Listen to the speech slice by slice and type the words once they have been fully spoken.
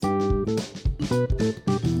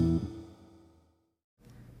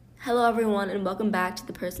Hello everyone, and welcome back to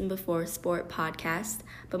the Person Before Sport podcast.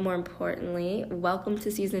 But more importantly, welcome to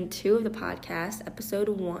season 2 of the podcast, episode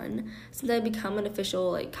 1. Since I've become an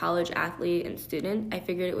official college athlete and student, I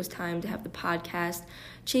figured it was time to have the podcast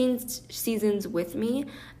change seasons with me.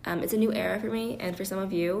 It's a new era for me and for some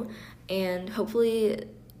of you, and hopefully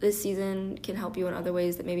this season can help you in other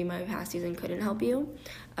ways that maybe my past season couldn't help you.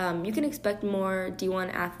 You can expect more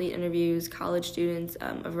D1 athlete interviews, college students,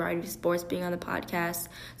 a variety of sports being on the podcast,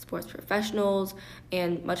 sports professionals,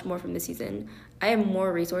 and much more from this season. I have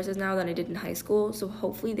more resources now than I did in high school, so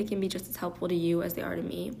hopefully they can be just as helpful to you as they are to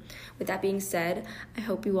me. With that being said, I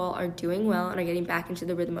hope you all are doing well and are getting back into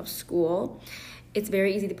the rhythm of school. It's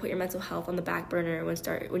very easy to put your mental health on the back burner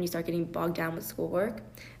when you start getting bogged down with schoolwork.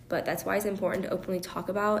 But that's why it's important to openly talk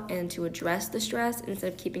about and to address the stress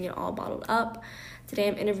instead of keeping it all bottled up. Today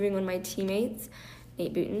I'm interviewing one of my teammates,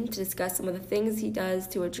 Nate Boutin, to discuss some of the things he does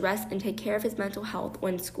to address and take care of his mental health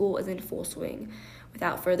when school is in full swing.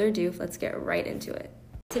 Without further ado, let's get right into it.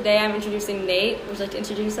 Today I'm introducing Nate. Would you like to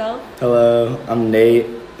introduce yourself? Hello, I'm Nate.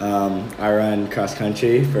 I run cross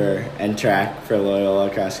country and track for Loyola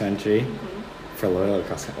Cross Country. Mm-hmm. For Loyola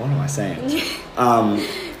Cross Country, what am I saying?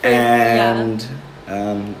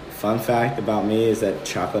 Fun fact about me is that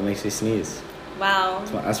chocolate makes me sneeze. Wow.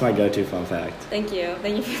 That's my go-to fun fact. Thank you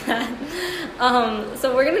for that.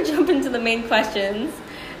 So we're going to jump into the main questions,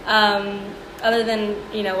 other than,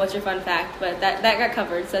 what's your fun fact, but that got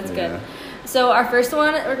covered, so that's good. So our first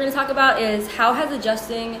one we're going to talk about is how has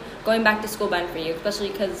adjusting going back to school been for you, especially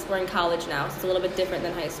because we're in college now, so it's a little bit different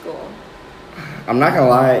than high school. I'm not going to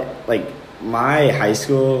lie, my high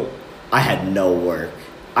school, I had no work.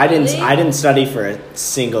 I didn't study for a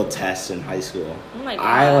single test in high school. Oh my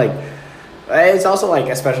God. It's also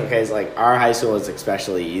a special case. Our high school was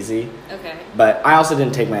especially easy. Okay. But I also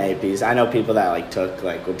didn't take my APs. I know people that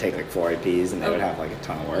would take 4 APs and they would have a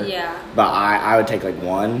ton of work. Yeah. But I would take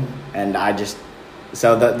one, and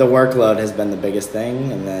so the workload has been the biggest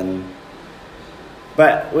thing, and then.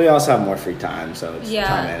 But we also have more free time, so it's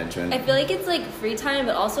time management. I feel like it's free time,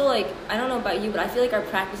 but also I don't know about you, but I feel like our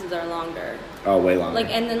practices are longer. Oh, way longer.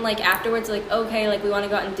 And then afterwards, okay, we want to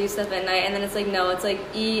go out and do stuff at night, and then it's no, it's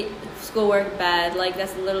eat, schoolwork, bed.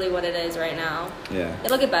 That's literally what it is right now. Yeah.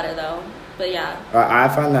 It'll get better though, but yeah. I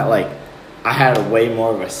find that I had a way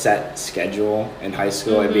more of a set schedule in high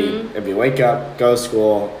school. Mm-hmm. It'd be wake up, go to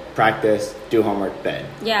school, practice, do homework, bed.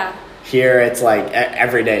 Yeah. Here it's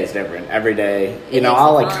every day is different. Every day,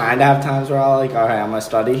 I'll kind of have times where I'll okay, I'm gonna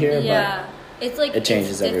study here. Yeah, but it's it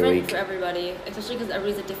changes it's every week for everybody, especially because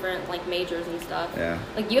everybody's at different majors and stuff. Yeah,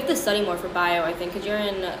 you have to study more for bio, I think, because you're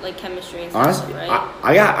in chemistry and stuff. Honestly, right?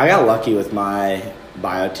 I got lucky with my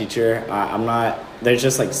bio teacher. I'm not. There's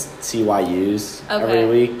just CYUs every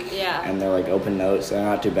week. Yeah, and they're open notes. So they're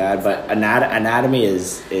not too bad. But anatomy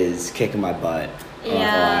is kicking my butt.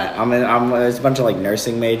 Yeah, there's a bunch of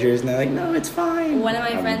nursing majors, and they're no, it's fine. One of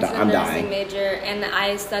my friends is a nursing major, and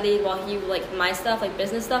I studied while he my stuff,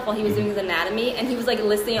 business stuff, while he was doing his anatomy, and he was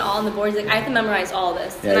listing it all on the board. He's I have to memorize all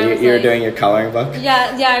this. Yeah, you were doing your coloring book.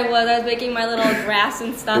 Yeah, I was. I was making my little grass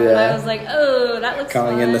and stuff, and I was oh, that looks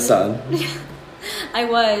coming fun. In the sun. I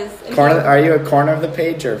was. Are you a corner of the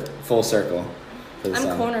page or full circle?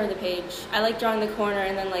 I'm corner of the page. I like drawing the corner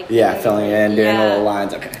and then filling it in, doing little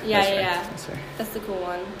lines. Okay. Yeah. That's the cool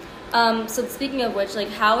one. So speaking of which,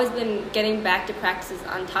 how has been getting back to practices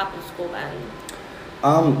on top of school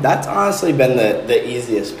been? That's honestly been the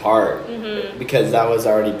easiest part because that was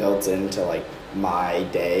already built into my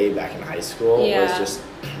day back in high school. Yeah.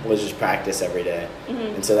 was just practice every day,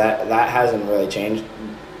 and so that hasn't really changed.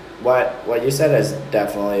 What you said is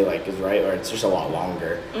definitely is right, or it's just a lot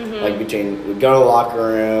longer. Between we go to the locker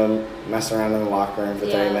room, mess around in the locker room for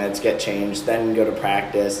 30 minutes, get changed, then go to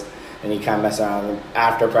practice, and you kind of mess around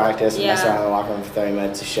after practice and mess around in the locker room for 30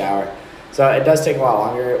 minutes to shower. So it does take a lot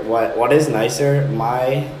longer. What is nicer,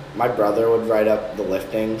 my brother would write up the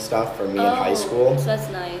lifting stuff for me in high school. So that's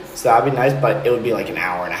nice. So that'd be nice, but it would be an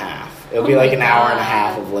hour and a half. It would be an hour and a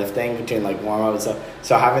half of lifting between warm up and stuff.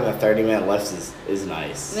 So having the 30-minute lifts is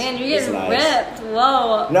nice. Man, you're getting ripped.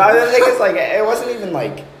 Whoa. No, the thing is it wasn't even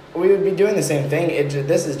we would be doing the same thing.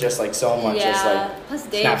 This is just so much. Yeah. Plus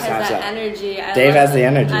Dave has that energy. Dave has the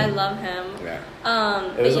energy. I love him.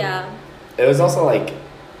 Yeah. It was also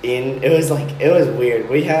it was weird.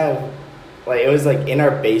 We have it was in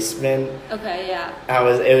our basement. Okay. Yeah.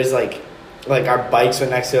 It was our bikes were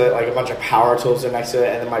next to it, a bunch of power tools are next to it,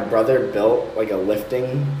 and then my brother built a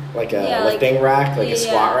lifting rack, a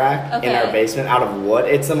squat rack in our basement out of wood.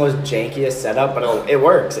 It's the most jankiest setup, but it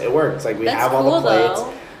works. We have all the plates.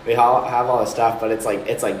 we all have all this stuff, but it's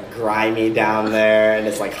like grimy down there, and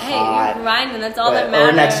it's like hot. Hey, you're grinding. That's all that matters.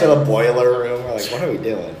 We're next to the boiler room. We're like, what are we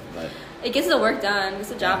doing? But it gets the work done. Gets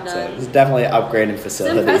the job done. It's definitely an upgrade in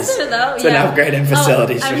facilities. It's impressive, though. It's an upgrade in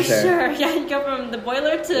facilities for sure. I'm sure. Yeah, you go from the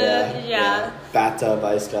boiler to bathtub,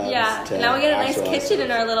 ice tubs. Yeah. Now we get a nice kitchen in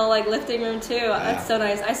our little like lifting room too. Yeah. That's so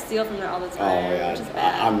nice. I steal from there all the time. Oh my god. Which is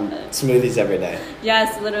bad. I'm smoothies every day.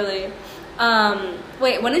 Yes, literally.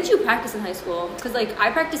 Wait, when did you practice in high school? Because like I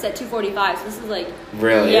practiced at 2:45, so this is like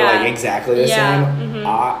really like exactly the same. Mm-hmm.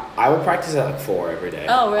 I would practice at like 4 every day.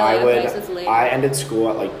 Oh really? Okay, so it's late. I ended school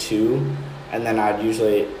at like 2, and then I'd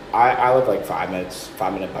usually I live like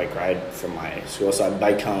 5-minute bike ride from my school, so I'd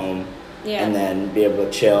bike home. Yeah. And then be able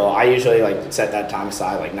to chill. I usually like set that time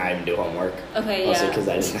aside, like not even do homework. Okay, mostly because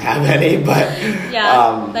I didn't have any, but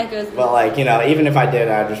that goes. But like even if I did,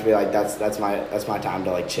 I'd just be like that's my time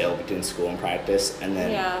to like chill between school and practice, and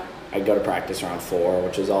then I'd go to practice around 4,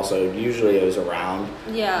 which is also usually it was around.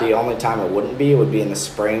 Yeah. The only time it would be in the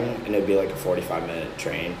spring, and it'd be like a 45-minute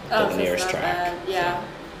train to the nearest track. Bad. Yeah.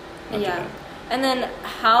 So, yeah. And then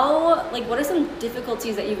what are some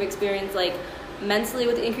difficulties that you've experienced like mentally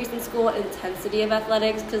with the increase in school intensity of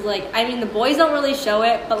athletics? Because like the boys don't really show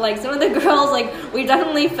it, but like some of the girls, like we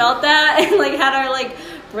definitely felt that and like had our like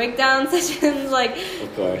breakdown sessions, like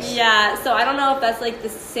of course. Yeah, so I don't know if that's like the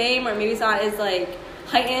same or maybe it's not as like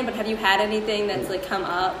heightened, but have you had anything that's like come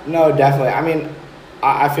up? No, definitely.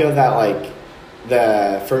 I feel that like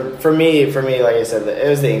for me like I said, it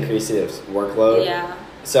was the increase of workload. Yeah.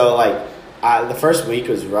 So like the first week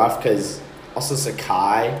was rough because also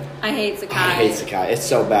Sakai. I hate Sakai. It's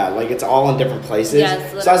so bad. Like it's all in different places.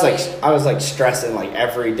 Yes, literally. So I was like stressing like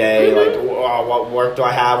every day. Mm-hmm. Like what work do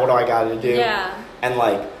I have? What do I got to do? Yeah.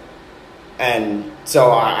 And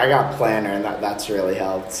so I got planner, and that's really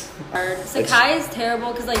helped. Sakai is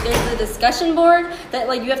terrible because like there's the discussion board that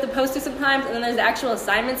like you have to post to sometimes, and then there's the actual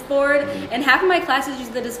assignments board. Mm-hmm. And half of my classes use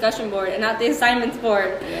the discussion board and not the assignments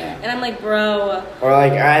board. Yeah. And I'm like, bro. Or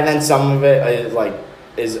like, and then some of it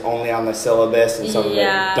is only on the syllabus, and some of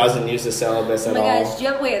it doesn't use the syllabus at all. Oh my gosh, do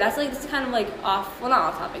you have, this is kind of like not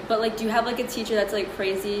off topic, but like do you have like a teacher that's like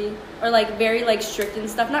crazy or like very like strict and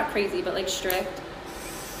stuff? Not crazy, but like strict.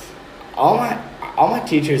 All my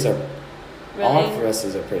teachers are really? All my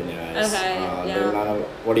professors are pretty nice. Okay.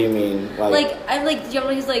 What do you mean? Do you have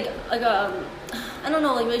one who's like I don't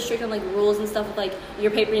know, like really strict on like rules and stuff with like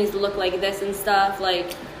your paper needs to look like this and stuff,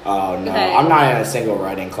 like. Oh no, okay. I'm not in a single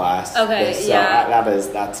writing class. Okay, so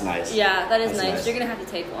that's nice. Yeah, that is nice. You're gonna have to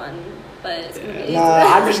take one, but it's gonna be. No,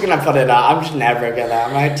 I'm just gonna put it up. I'm just never gonna.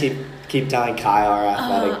 I'm gonna keep telling Kyle our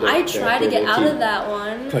athletic. I try to get out of that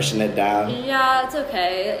one. Pushing it down. Yeah, it's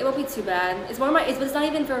okay. It won't be too bad. It's it's not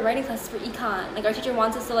even for a writing class. It's for econ. Like our teacher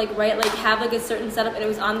wants us to like write have like a certain setup, and it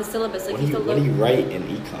was on the syllabus. Like what do you write in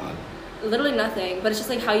econ? Literally nothing, but it's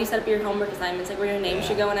just like how you set up your homework assignments, like where your name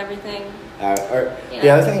should go and everything. The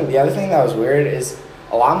other thing that was weird is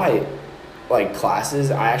a lot of my like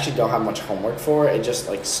classes I actually don't have much homework for. It's just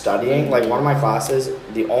like studying. Mm-hmm. Like one of my classes,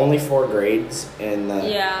 the only 4 grades in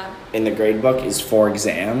the grade book is 4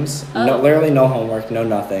 exams. Oh. Literally no homework, no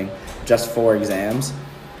nothing, just 4 exams.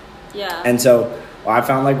 Yeah. And so what I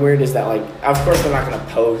found like weird is that like of course they're not gonna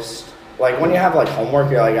post. Like, when you have, like,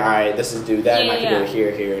 homework, you're like, all right, this is due then. I can do it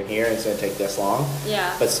here, here, and here. It's going to take this long.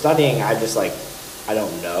 Yeah. But studying, I just, like, I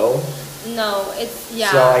don't know. No, it's, So,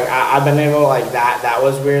 like, I've been able, like, that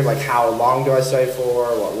was weird. Like, how long do I study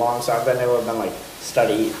for? What long? So I've been able to, like,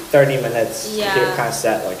 study 30 minutes. Yeah. Kind of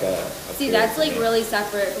set, like, a See, that's, like, really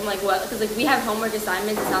separate from, like, what, because, like, we have homework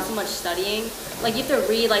assignments. It's not so much studying. Like, you have to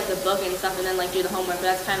read, like, the book and stuff and then, like, do the homework. But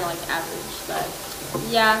that's kind of, like, average. But,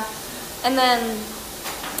 yeah. And then...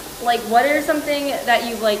 Like, what are something that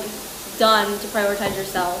you've, like, done to prioritize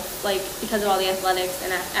yourself, like, because of all the athletics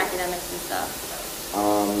and academics and stuff?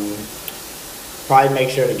 Probably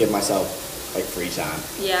make sure to give myself, like, free time.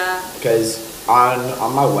 Yeah. Because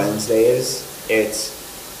on my Wednesdays,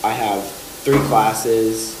 I have 3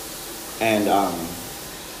 classes and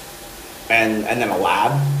then a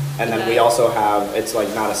lab. And then we also have, it's,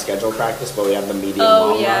 like, not a scheduled practice, but we have the medium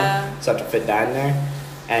long run. So I have to fit that in there.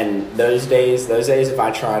 And those days, if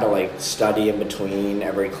I try to like study in between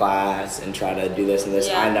every class and try to do this and this,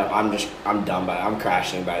 I know I'm done I'm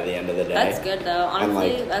crashing by the end of the day. That's good though.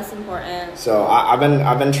 Honestly, that's important. So I've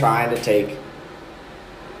been trying to take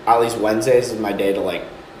at least Wednesdays as my day to like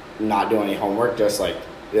not do any homework, just like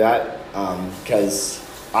that, because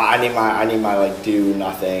I need my like do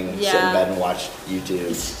nothing, sit in bed and watch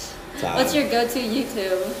YouTube. Time. What's your go-to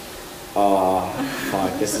YouTube? Oh,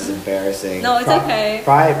 fuck, this is embarrassing. No, it's okay.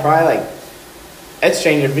 Probably like, it's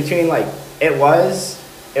changing between like, it was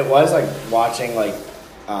like watching like,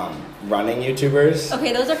 running YouTubers.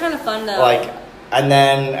 Okay, those are kind of fun though. Like, and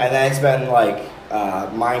then it's been like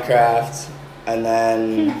Minecraft, and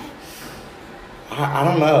then I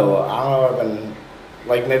don't know. I've been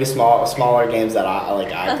like maybe smaller games that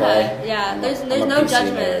I play. Yeah, there's no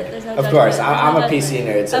judgment. There's no of judgment. course, I'm a PC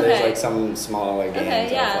nerd, so there's Okay. like some smaller games I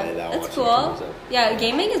play that I that's watch cool. YouTube, so. Yeah,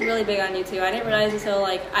 gaming is really big on YouTube. I didn't realize until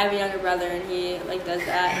like I have a younger brother and he like does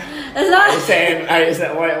that. That's not. What are you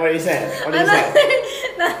saying? What are you saying?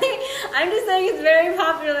 Nothing. I'm just saying it's very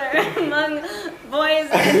popular among boys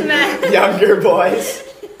and men. Younger boys.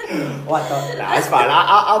 What the? Nah, it's fine.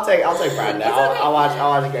 I'll take pride in that. Okay. I'll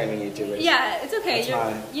watch gaming YouTubers. Yeah, it's okay.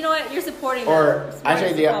 You know what? You're supporting them. Or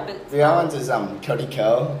actually, the other ones is Cody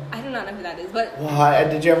Ko. I do not know who that is, but What?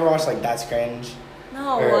 Did you ever watch like That's Cringe?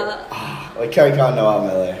 no. Like Cody Ko and Noel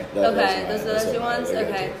Miller. Okay, those are the two ones.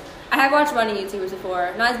 Okay, I have watched running YouTubers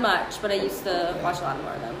before, not as much, but I used to watch a lot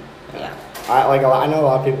more of them. Yeah. I know a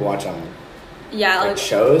lot of people watch Yeah, like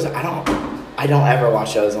shows. I don't ever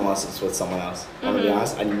watch shows unless it's with someone else. I'm gonna be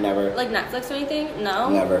honest. I never. Like Netflix or anything? No.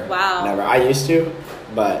 Never. Wow. Never. I used to,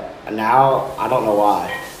 but now I don't know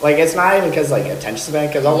why. Like it's not even because like attention span.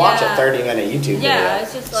 Because I'll watch a 30-minute YouTube video. Yeah,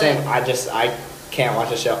 it's just like same. I can't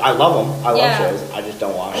watch a show. I love them. I love shows. I just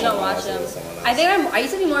don't watch them. I don't watch them. I think I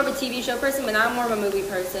used to be more of a TV show person, but now I'm more of a movie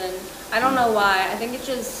person. I don't know why. I think it's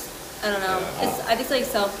just I don't know. I think it's like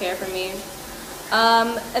self-care for me.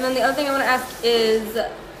 And then the other thing I want to ask is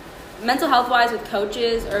mental health wise with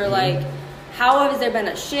coaches or like how has there been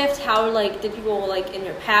a shift? How like did people like in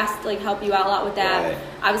your past like help you out a lot with that? Right.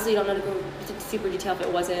 Obviously you don't know to go into super detail if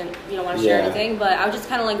it wasn't you don't want to share anything, but I was just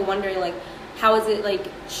kind of like wondering like how has it like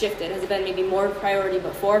shifted? Has it been maybe more priority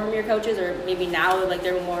before from your coaches or maybe now like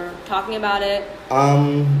they're more talking about it?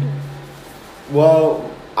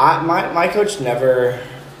 Well, my coach never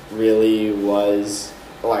really was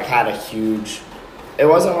like had a huge. It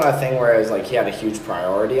wasn't a thing where it was like he had a huge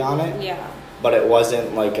priority on it. Yeah. But it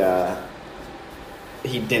wasn't like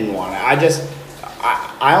he didn't want it.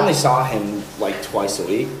 I only saw him like twice a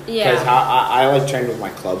week. Yeah. Because I like trained with my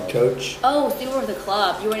club coach. Oh, so you were with the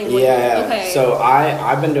club. You weren't even Yeah. Okay. So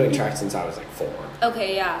I've been doing track since I was like 4.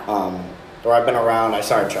 Okay, yeah. Or I've been around. I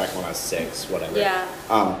started track when I was 6, whatever. Yeah.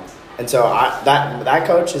 And so that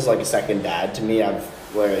coach is like a second dad to me. I've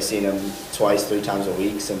literally seen him 2-3 times a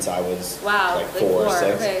week since I was like 4 or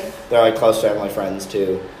 6. Okay. They're like close family friends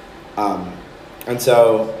too. And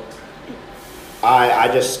so I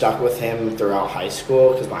just stuck with him throughout high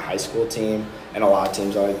school because my high school team and a lot of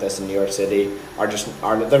teams like this in New York City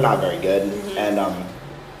they're not very good.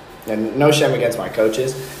 And no shame against my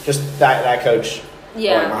coaches, just that coach.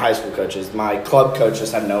 Yeah. Like my high school coaches. My club coach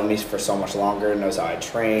just had known me for so much longer, knows how I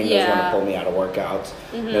train, knows when to pull me out of workouts,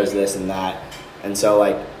 knows this and that. And so,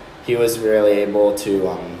 like, he was really able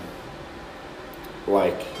to,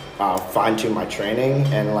 fine-tune my training.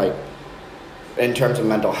 And, like, in terms of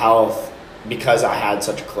mental health, because I had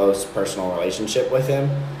such a close personal relationship with him,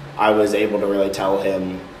 I was able to really tell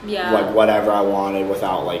him, like, whatever I wanted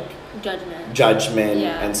without, like, judgment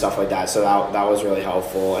and stuff like that. So that was really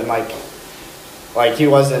helpful. And, like he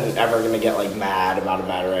wasn't ever going to get, like, mad about a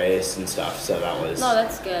bad race and stuff. So that was... No,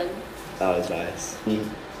 that's good. That was nice.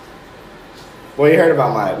 Well, you heard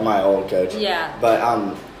about my old coach. Yeah. But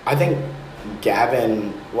I think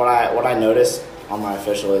Gavin, what I noticed on my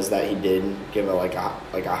official is that he did give it like a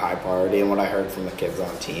high priority, and what I heard from the kids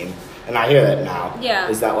on the team, and I hear that now. Yeah.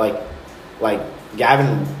 Is that like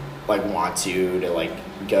Gavin like wants you to like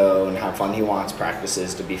go and have fun. He wants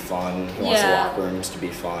practices to be fun. He wants the locker rooms to be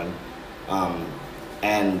fun.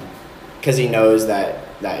 And because he knows that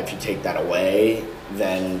if you take that away,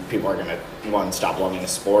 then people are gonna one stop loving the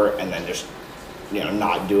sport and then just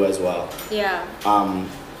not do as well. Yeah.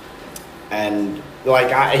 And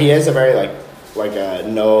like he is a very like a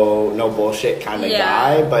no bullshit kind of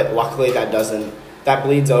guy, but luckily that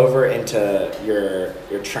bleeds over into your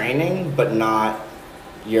training, but not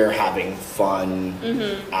your having fun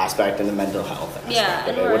aspect and the mental health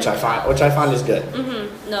aspect of it, which I find is good.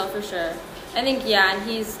 No, for sure. I think and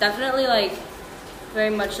he's definitely like very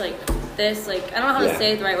much like this, like I don't know how to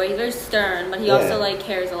say it the right way. He's very stern, but he also like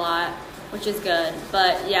cares a lot, which is good.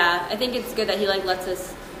 But I think it's good that he like lets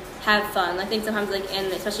us have fun. I think sometimes like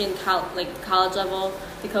especially in college level,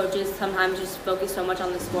 the coaches sometimes just focus so much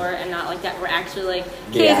on the sport and not like that we're actually like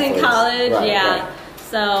kids in college. Right.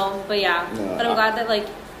 So, but but I'm glad that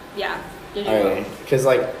you're doing well. Because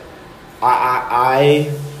like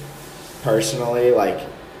I personally like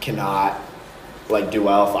cannot like do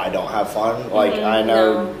well if I don't have fun. Like I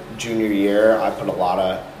know senior year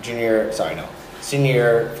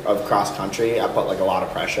of cross country, I put like a lot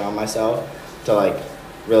of pressure on myself to like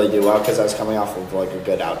really do well because I was coming off of like a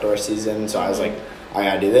good outdoor season. So I was like, I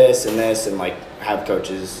gotta do this and like have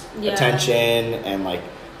coaches' attention and like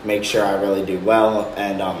make sure I really do well.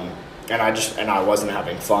 And I wasn't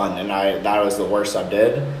having fun, and that was the worst I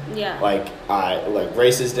did. Yeah. Like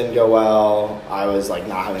races didn't go well. I was like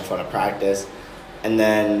not having fun at practice, and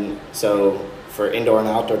then so for indoor and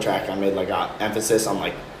outdoor track, I made like an emphasis on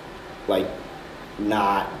like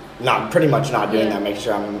not pretty much not doing that. Making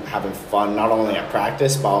sure I'm having fun not only at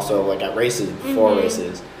practice but also like at races before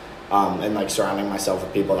races, and like surrounding myself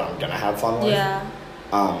with people that I'm gonna have fun with. Yeah.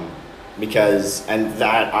 Because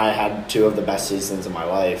that I had 2 of the best seasons of my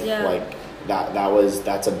life. Yeah. Like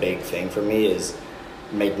that's a big thing for me, is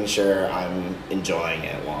making sure I'm enjoying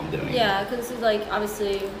it while I'm doing it. Yeah, because this is like,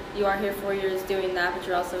 obviously you are here 4 years doing that, but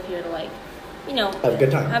you're also here to like, have a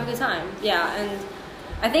good time. Have a good time. Yeah, and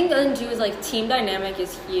I think then too is like team dynamic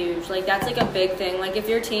is huge. Like that's like a big thing. Like if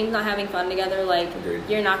your team's not having fun together, like Agreed.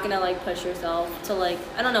 You're not gonna like push yourself to like,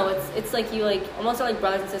 I don't know. It's like you like almost are like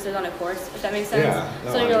brothers and sisters on a course, if that makes sense. Yeah.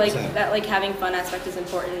 No, so you're 100%. like that like having fun aspect is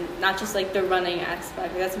important, not just like the running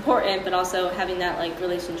aspect. That's important, but also having that like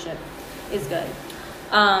relationship is good.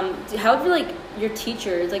 How would like your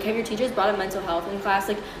teachers, like have your teachers brought up mental health in class?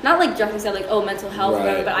 Like not like directly said like, oh, mental health, right,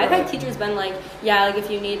 whatever, but right. I've had teachers been like, yeah, like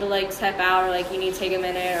if you need to like step out or like you need to take a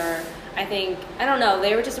minute, or I think, I don't know,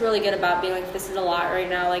 they were just really good about being like, this is a lot right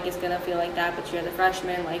now, like it's gonna feel like that, but you're the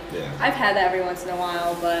freshman, like I've had that every once in a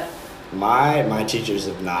while, but my teachers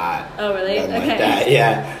have not. Oh really? Done Okay. like that.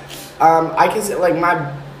 Yeah. I can say like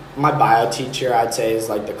my bio teacher, I'd say, is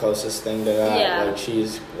like the closest thing to that. Yeah. Like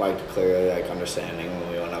she's like clearly like understanding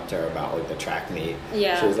when we went up to her about like the track meet.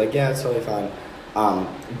 Yeah. She was like, yeah, it's totally fine.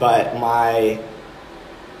 But my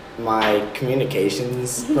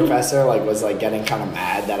communications professor like was like getting kind of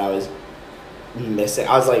mad that I was missing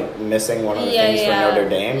one of the things for Notre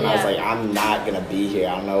Dame. And I was like, I'm not gonna be here.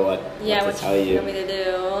 I don't know what to tell you. What you want me to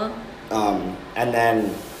do? And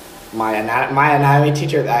then my anatomy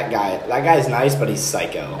teacher, that guy's nice, but he's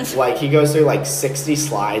psycho. Like he goes through like 60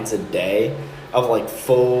 slides a day of like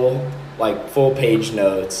full page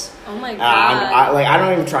notes. Oh my god! I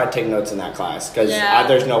don't even try to take notes in that class because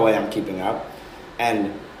there's no way I'm keeping up.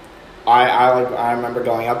 And I remember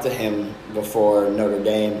going up to him before Notre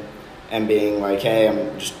Dame and being like, hey,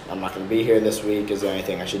 I'm not going to be here this week. Is there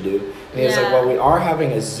anything I should do? And he was like, well, we are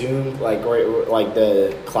having a Zoom, like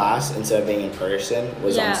the class, instead of being in person,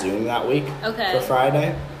 was on Zoom that week for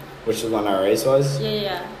Friday, which is when our race was.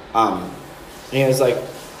 Yeah. And he was like,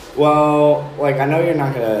 well, like, I know you're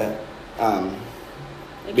not going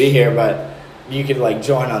to be here, but you could, like,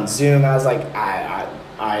 join on Zoom. And I was like,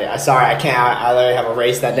 I sorry, I can't. I literally have a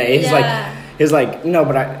race that day. He was like, no,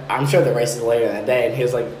 but I'm sure the race is later in the day. And he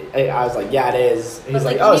was like, I was like, yeah, it is. He's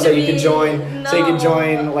like, oh, so you can join,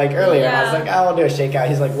 like earlier. And I was like, oh, I'll do a shakeout.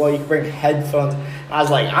 He's like, well, you can bring headphones. And I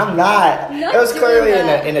was like, I'm not. It was clearly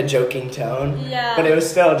in a joking tone. Yeah. But it was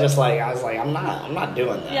still just like, I was like, I'm not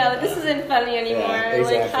doing that. Yeah, like, this isn't funny anymore. Yeah,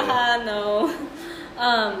 exactly. Like, haha,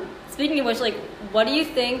 no. Speaking of which, like, what do you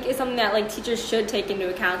think is something that, like, teachers should take into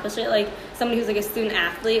account, especially, like, somebody who's, like, a student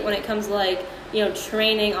athlete when it comes to, like, you know,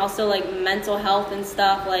 training, also, like, mental health and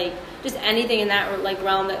stuff, like, just anything in that, like,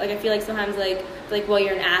 realm that, like, I feel like sometimes, like, well,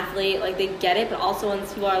 you're an athlete, like, they get it, but also when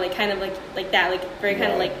people are, like, kind of, like that, like, very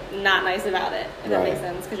kind of, like, not nice about it, if that makes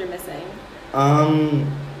sense, because you're missing.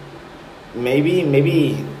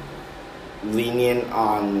 Maybe lenient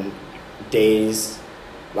on days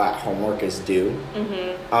that homework is due.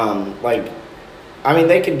 Mm-hmm. Like, I mean,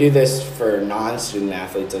 they could do this for non-student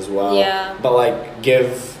athletes as well. Yeah. But, like,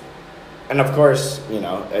 and of course, you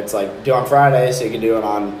know, it's like, do on Friday, so you can do it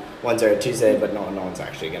on Wednesday or Tuesday, but no one's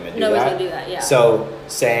actually going to do that. Nobody's going to do that, yeah. So,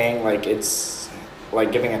 saying, like, it's,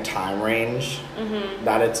 like, giving a time range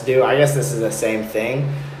that it's due, I guess this is the same thing,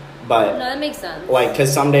 but... No, that makes sense. Like,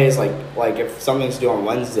 because some days, like if something's due on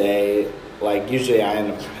Wednesday... Like, usually I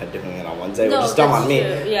end up kind of doing it on Wednesday, which is dumb on me.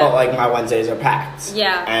 Yeah. But, like, my Wednesdays are packed.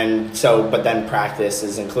 Yeah. And so, but then practice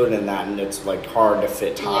is included in that, and it's, like, hard to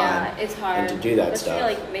fit time. Yeah, it's hard. And to do that stuff.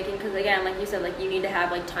 Like, because, again, like you said, like, you need to have,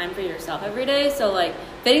 like, time for yourself every day. So, like,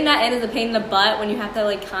 fitting that in is a pain in the butt when you have to,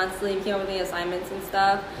 like, constantly keep up with the assignments and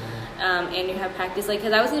stuff. And you have practice. Like,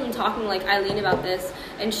 because I was even talking, like, Eileen about this,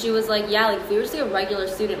 and she was like, yeah, like, if we were just, like, a regular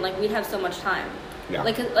student, like, we'd have so much time. Yeah.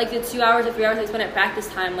 Like the 2 hours or 3 hours I spend at practice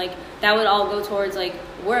time, like that would all go towards like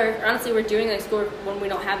work. Honestly, we're doing like schoolwork when we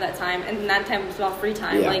don't have that time, and that time is all free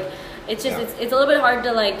time. Yeah. Like it's just it's a little bit hard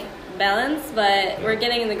to like balance, but we're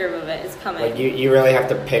getting in the groove of it. It's coming. Like you really have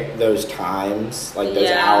to pick those times, like those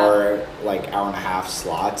hour and a half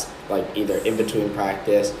slots, like either in between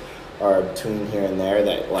practice or between here and there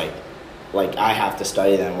that like like I have to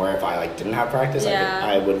study them. Where if I like didn't have practice,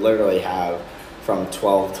 I would literally have from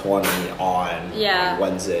 12:20 on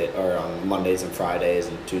Wednesday or on Mondays and Fridays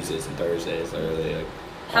and Tuesdays and Thursdays. Literally, like,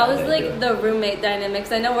 how is like the roommate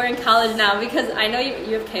dynamics? I know we're in college now because I know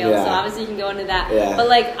you have Kale, so obviously you can go into that. Yeah. But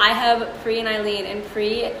like I have Pri and Eileen, and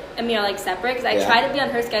Pri and me are like separate because I try to be on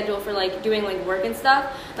her schedule for like doing like work and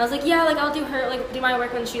stuff. And I was like, yeah, like I'll do her like do my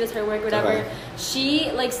work when she does her work, whatever. Okay. She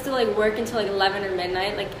like still like work until like 11 or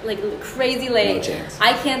midnight, like crazy late. No chance.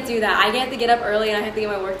 I can't do that. I have to get up early and I have to get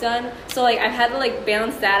my work done. So like I've had to like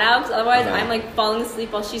balance that out because otherwise I'm like falling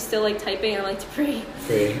asleep while she's still like typing and I'm like to Pri.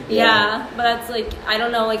 Yeah, but that's like I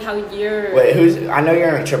don't know like how you're. Wait, I know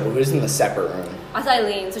you're in a triple. Who's in the separate room? That's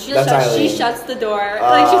Eileen. So she shuts the door.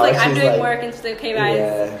 Like she's like I'm doing work and she's like okay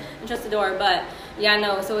guys and shuts the door. But yeah,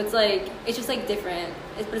 no. So it's just like different.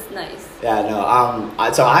 But it's nice. Yeah,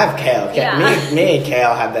 no. So I have Kale. Me and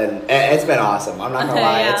Kale have been. It's been awesome. I'm not gonna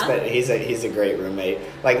lie. Yeah. He's a great roommate.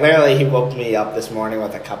 Like literally, he woke me up this morning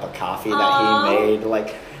with a cup of coffee that he made.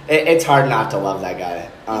 Like it's hard not to love that guy.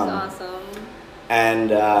 He's awesome.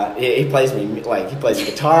 And he plays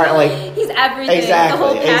guitar. Like he's everything. Exactly. The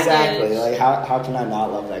whole package. Exactly. Like how can I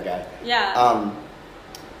not love that guy? Yeah.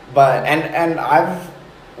 But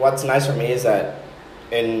what's nice for me is that.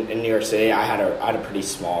 In New York City, I had a pretty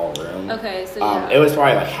small room. Okay, so it was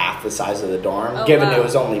probably like half the size of the dorm, given it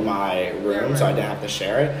was only my room, so I didn't have to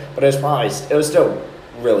share it. But it was still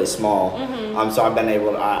really small. Mm-hmm. So I've been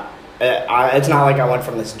able to. It's not like I went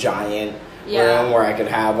from this giant room where I could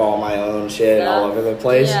have all my own shit all over the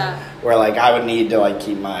place. Yeah. Where like I would need to like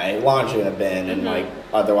keep my laundry in a bin, and like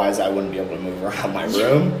otherwise I wouldn't be able to move around my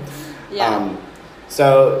room.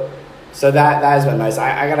 So that has been nice.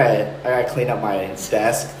 I gotta clean up my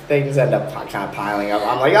desk. Things end up kind of piling up.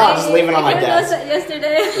 I'm like, I'll just leave it on my desk.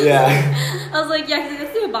 Yesterday. Yeah. I was like, because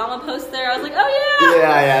it's the Obama poster. I was like, oh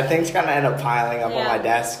yeah. Yeah. Things kind of end up piling up on my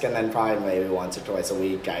desk, and then probably maybe once or twice a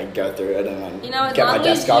week I go through it and then get my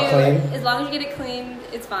desk all clean. As long as you get it cleaned,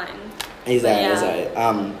 it's fine. Exactly.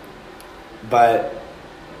 But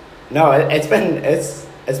no, it's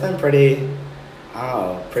been pretty.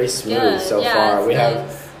 Pretty smooth so far. We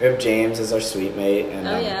have James as our suite mate,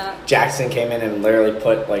 and Jackson came in and literally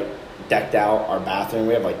decked out our bathroom.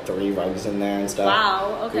 We have 3 rugs in there and stuff.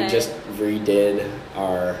 Wow, okay. We just redid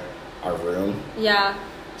our room. Yeah.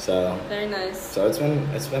 So very nice. So it's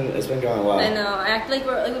been going well. I know. I act like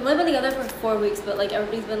we've been together for 4 weeks, but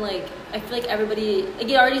everybody's been I feel like everybody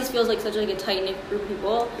it already just feels like such a tight knit group of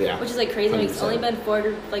people. Yeah. Which is crazy. 100%. It's only been 4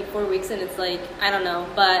 weeks, and it's I don't know,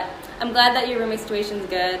 but I'm glad that your roommate situation's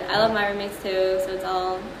good. I love my roommates too,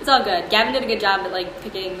 so it's all good. Gavin did a good job at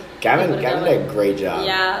picking. Gavin did a great job.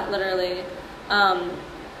 Yeah, literally.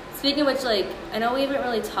 Speaking of which, I know we haven't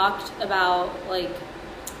really talked about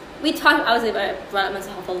we talked. I brought up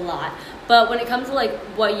myself a lot, but when it comes to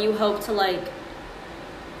what you hope to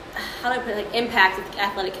how do I put it, impact the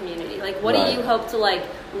athletic community, what do you hope to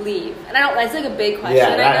leave? And I don't. That's a big question.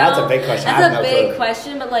 Yeah, that's a big question. That's a big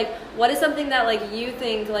question, but what is something that you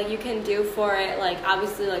think you can do for it?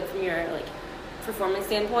 Obviously from your performance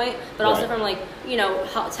standpoint, but also from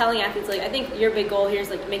telling athletes I think your big goal here is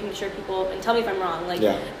making sure people, and tell me if I'm wrong,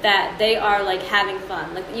 that they are having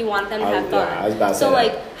fun, you want them to have fun. I was about to say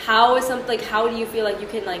that. How do you feel you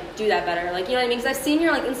can do that better, you know what I mean? Because I've seen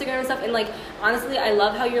your Instagram and stuff, and honestly I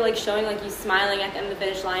love how you're showing you smiling at the end of the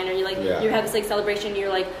finish line, or you you have this celebration,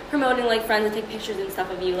 you're promoting friends and take pictures and stuff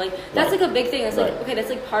of you, that's a big thing. It's okay,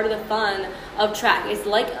 that's part of the fun of track. It's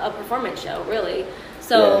a performance show, really.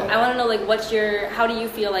 So I want to know how do you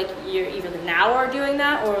feel you're either now are doing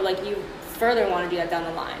that, or you further want to do that down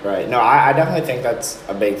the line? Right. No, I definitely think that's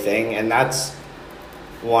a big thing, and that's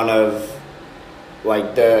one of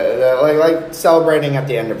the celebrating at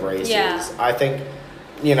the end of races. Yeah. I think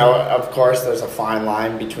of course there's a fine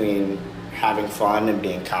line between having fun and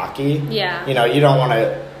being cocky. Yeah. You don't want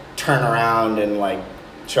to turn around and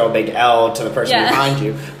show a big L to the person behind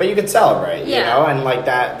you, but you can celebrate, and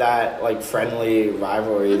that friendly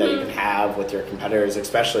rivalry that you can have with your competitors,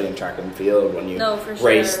 especially in track and field, when you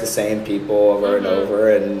race the same people over and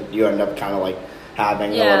over, and you end up kind of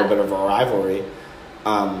having a little bit of a rivalry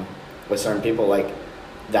with certain people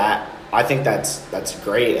that. I think that's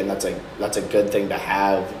great, and that's a good thing to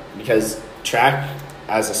have, because track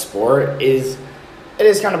as a sport is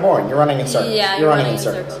kind of boring. You're running in circles. Yeah, you're running in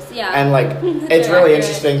circles. Yeah. And it's really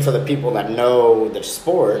interesting for the people that know the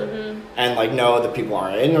sport and know the people are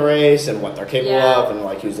in the race and what they're capable of,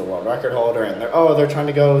 and who's the world record holder, and they're trying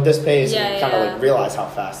to go this pace, and kind of realize how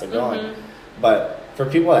fast they're going. But for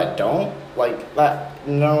people that don't that,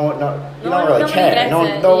 you don't really care.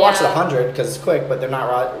 They'll watch the 100 because it's quick, but they're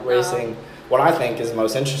not racing what I think is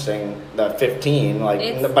most interesting, the 15,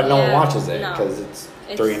 but no one watches it because it's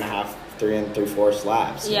 3 and 3/4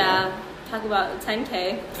 laps. Yeah. Talk about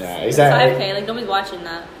 10K. Yeah, exactly. 5K, like nobody's watching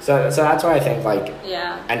that. So that's why I think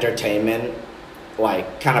entertainment,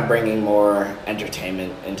 kind of bringing more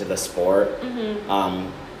entertainment into the sport.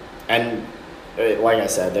 And like I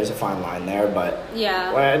said, there's a fine line there, but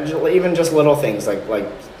even just little things like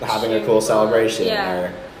having a cool celebration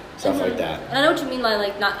or stuff like that. And I know what you mean,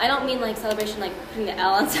 I don't mean celebration putting the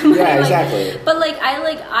L on somebody. Yeah, exactly. But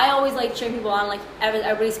I always cheering people on,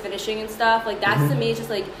 everybody's finishing and stuff. That's to me, it's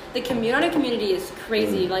just the community is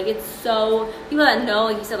crazy. It's so, people that know,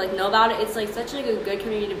 like you said, know about it. It's such a good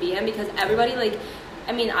community to be in because everybody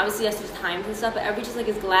I mean, obviously, yes, there's times and stuff, but everybody just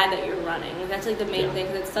is glad that you're running. That's the main thing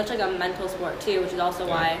because it's such a mental sport too, which is also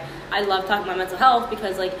why I love talking about mental health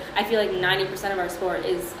because I feel 90% of our sport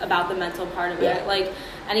is about the mental part of it.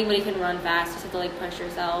 Anybody can run fast, you just have to push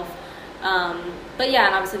yourself. But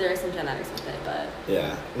and obviously there is some genetics with it, but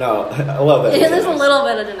no, a little bit. There's a little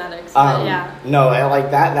bit of genetics, but no,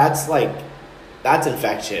 that's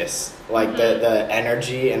infectious. The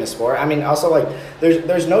energy in the sport. I mean, also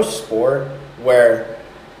there's no sport where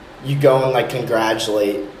you go and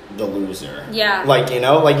congratulate the loser. Yeah.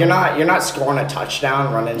 You're not scoring a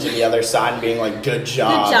touchdown, running to the other side and being good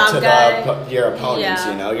job to your opponents.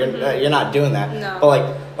 You're not doing that. No.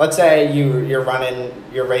 But let's say you're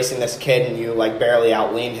racing this kid and you barely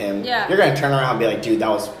out-lean him. Yeah. You're gonna turn around and be like, dude, that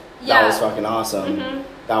was fucking awesome.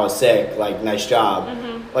 That was sick. Nice job.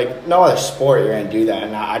 No other sport you're gonna do that,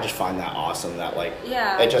 and I just find that awesome. That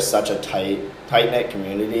it's just such a tight knit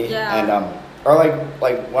community. Yeah. And or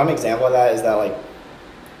one example of that is that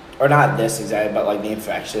or not this exactly, but the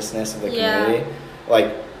infectiousness of the community.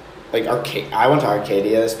 I went to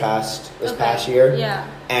Arcadia this past year. Yeah.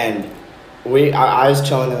 And I was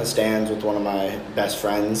chilling in the stands with one of my best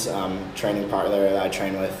friends, training partner that I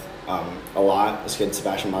train with a lot. This kid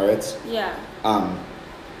Sebastian Maritz. Yeah.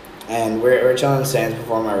 And we're chilling in the stands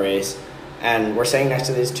before my race, and we're sitting next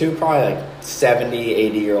to these two probably 70,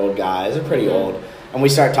 80-year-old guys. They're pretty old, and we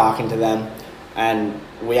start talking to them. And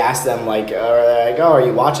we asked them are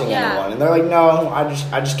you watching anyone? And they're like, no,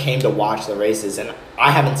 I just came to watch the races, and I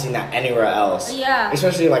haven't seen that anywhere else. Yeah.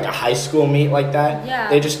 Especially a high school meet like that. Yeah.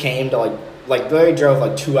 They just came to they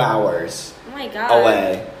drove 2 hours. Oh my God.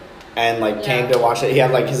 Away, and came to watch it. He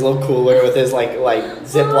had his little cooler with his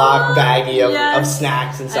Ziploc baggie of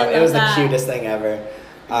snacks and stuff. It was the cutest thing ever.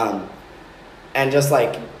 And just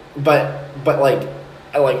but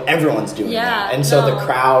everyone's doing that, and so the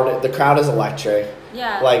crowd is electric.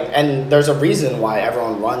 Yeah. And there's a reason why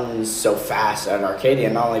everyone runs so fast at Arcadia,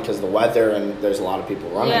 not only because of the weather and there's a lot of people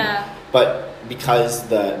running, but because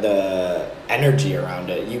the energy around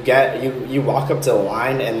it. You walk up to the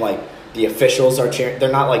line and the officials are cheering.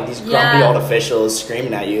 They're not these grumpy old officials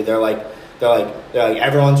screaming at you. They're like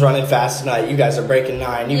everyone's running fast tonight. You guys are breaking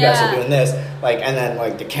 9. You guys are doing this. And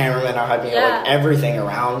then the cameramen are hyping it. Everything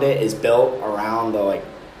around it is built around the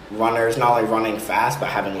runners not only running fast but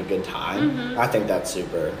having a good time. I think that's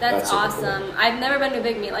super. That's super awesome. Cool. I've never been to a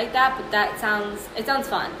big meet like that, but it sounds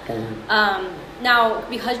fun. Now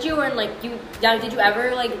because you were in did you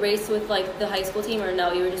ever race with the high school team or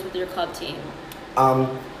no? You were just with your club team.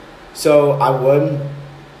 So I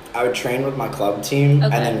would train with my club team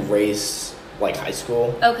and then race high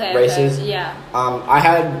school races. Okay, yeah. I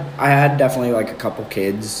had definitely a couple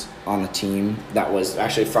kids on the team that was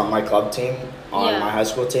actually from my club team on my high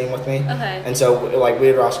school team with me. Okay. And so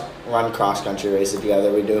we'd run cross country races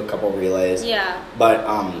together. We'd do a couple relays. Yeah. But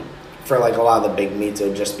for a lot of the big meets, it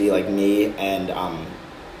would just be me and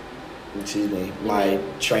my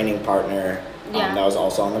training partner. That was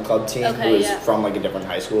also on the club team, who was from a different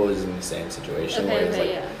high school, was in the same situation where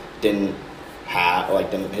he didn't have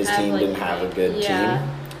his team didn't have a good team.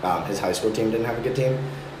 His high school team didn't have a good team,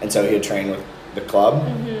 and so he would train with the club.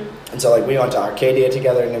 And so we went to Arcadia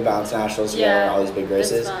together, New Balance Nationals together, all these big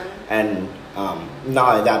races, and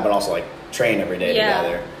not only that, but also train every day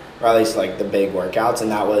together, or at least the big workouts.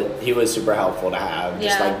 And he was super helpful to have,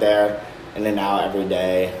 just there in and out every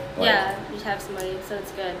day. You have somebody, so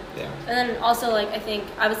it's good. Yeah. And then also I think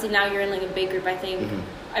obviously now you're in a big group. I think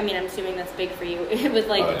I mean I'm assuming that's big for you with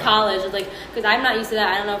college. It's because I'm not used to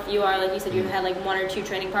that. I don't know if you are. You said you had 1 or 2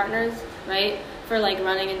 training partners, right, for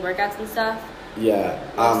running and workouts and stuff. Yeah.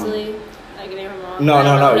 Mostly. Am I getting it wrong?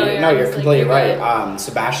 No, you're completely right.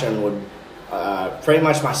 Sebastian would pretty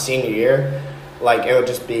much my senior year. It would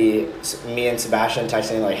just be me and Sebastian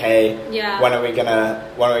texting hey, when are we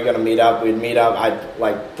gonna meet up? We'd meet up.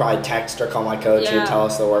 I'd probably text or call my coach. He'd tell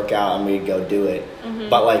us the workout and we'd go do it.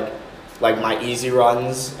 But like my easy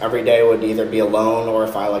runs every day would either be alone or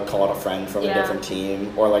if I like called a friend from a different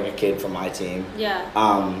team or like a kid from my team. Yeah.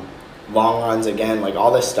 Long runs again, like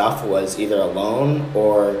all this stuff was either alone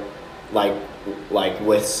or like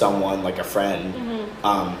with someone, like a friend.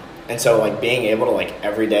 And so like being able to like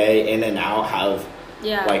every day in and out have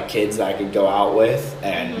like kids that I could go out with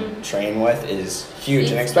and train with is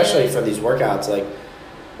huge. And especially for these workouts,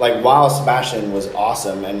 like while Sebastian was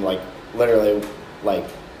awesome and like literally like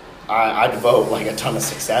I devote like a ton of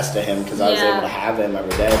success to him because I was able to have him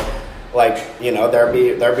every day. Like, you know, there'd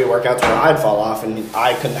be workouts where I'd fall off and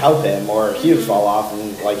I couldn't help him, or he would fall off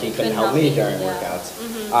and like he couldn't help me during workouts.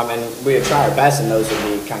 And we would try our best, and those would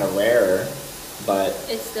be kind of rarer, but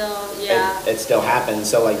it's still it still happens.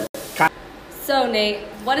 So like. So Nate,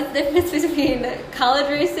 what is the difference between college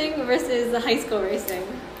racing versus high school racing?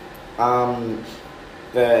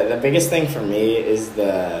 The biggest thing for me is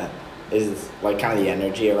like kind of the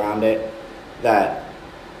energy around it. That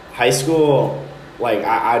high school, like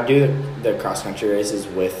I do the cross country races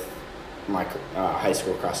with my high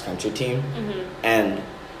school cross country team, and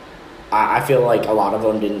I feel like a lot of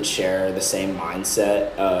them didn't share the same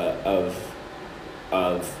mindset of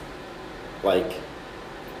like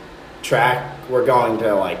track. We're going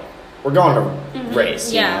to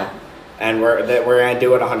race, you know, and we're gonna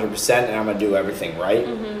do it 100%, and I'm gonna do everything right.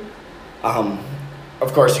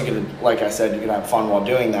 Of course, you could, like I said, you could have fun while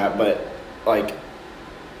doing that, but like,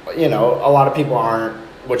 you know, a lot of people aren't,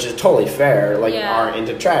 which is totally fair. Like, aren't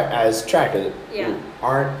into track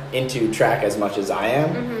aren't into track as much as I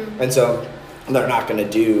am, and so they're not gonna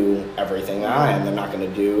do everything that I am. They're not gonna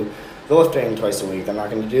do the lifting twice a week. They're not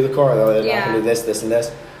gonna do the core. They're not gonna do this, and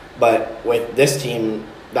this. But with this team,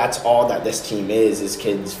 that's all that this team is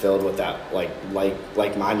kids filled with that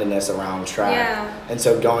like-mindedness around track. Yeah. And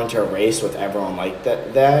so going to a race with everyone like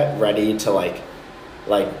that ready to like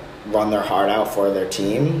run their heart out for their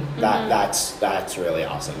team, that's really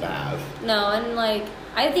awesome to have. No, and like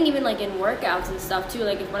I think even like in workouts and stuff too,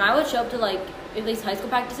 like when I would show up to like at least high school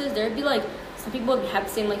practices, there'd be like some people would have the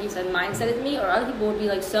same, like you said, mindset as me, or other people would be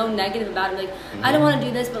like so negative about it, like I don't want to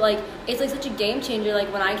do this, but like it's like such a game changer.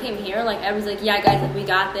 Like when I came here, like everyone's like, yeah guys, like we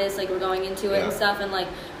got this, like we're going into it and stuff, and like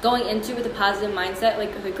going into it with a positive mindset,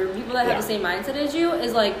 like with a group of people that have the same mindset as you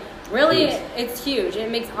is like really it's huge.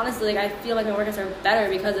 It makes, honestly, like I feel like my workouts are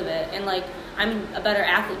better because of it, and like I'm a better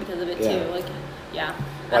athlete because of it too. Like that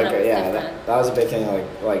was a big thing.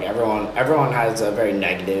 Like everyone has a very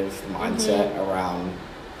negative mindset around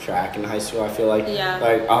track in high school. I feel like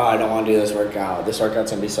like, oh, I don't want to do this workout. This workout's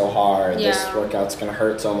gonna be so hard. This workout's gonna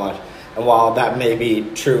hurt so much. And while that may be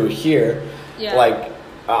true here, like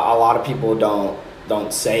a lot of people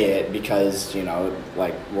don't say it because, you know,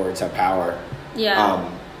 like words have power.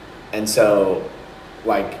 And so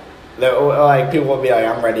like people will be like,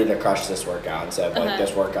 I'm ready to crush this workout instead of like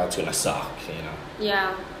this workout's gonna suck, you know.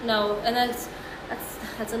 Yeah, no, and that's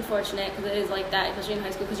unfortunate because it is like that, especially in high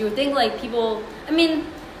school, because you would think like people, I mean,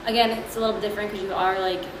 again, it's a little bit different because you are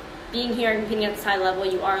like being here and competing at this high level,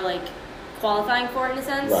 you are like qualifying for it in a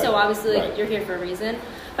sense, so obviously like you're here for a reason.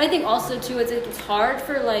 But I think also too, it's hard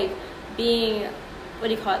for like being,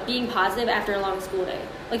 being positive after a long school day.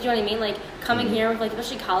 Like, you know what I mean? Like coming here with like,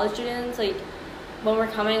 especially college students, like when we're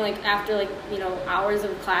coming like after like, you know, hours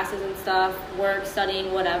of classes and stuff, work,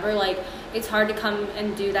 studying, whatever, like it's hard to come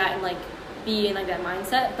and do that and like be in like that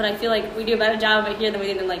mindset. But I feel like we do a better job of it here than we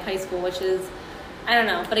did in like high school, which is, I don't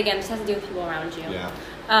know, but again, it just has to do with people around you.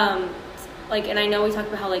 Like, and I know we talked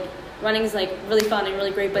about how like running is like really fun and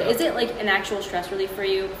really great, but is it like an actual stress relief for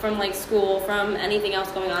you from like school, from anything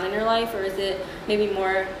else going on in your life, or is it maybe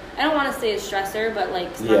more, I don't want to say a stressor, but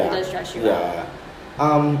like something that does stress you out?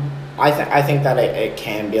 I think that it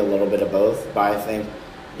can be a little bit of both, but I think,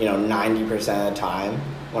 you know, 90% of the time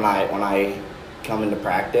when I come into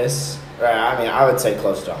practice, I mean, I would say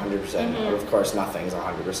close to 100%. Of course, nothing's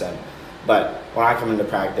 100%. But when I come into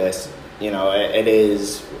practice, you know, it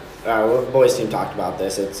is, the boys team talked about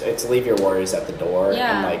this, it's leave your worries at the door.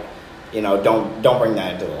 And, like, you know, don't bring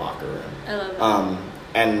that into the locker room. I love that.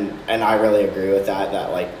 And I really agree with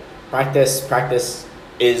that, like, practice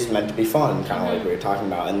is meant to be fun, kind of like we were talking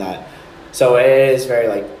about, and that, so it is very,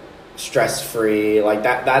 like, stress-free, like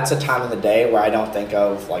that's a time of the day where I don't think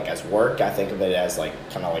of like as work. I think of it as like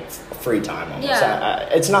kind of like free time almost.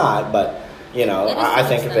 It's not, but you know, I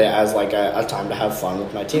think of it as like a time to have fun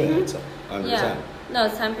with my teammates. 100%. No,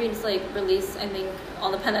 it's time for you to just like release, I think, all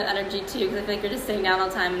the pent-up energy too, because I feel like you're just sitting down all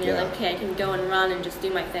the time and you're like, okay, I can go and run and just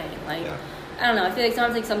do my thing. Like I don't know, I feel like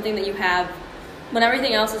sometimes like something that you have when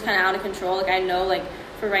everything else is kind of out of control. Like I know, like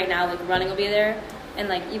for right now, like running will be there. And,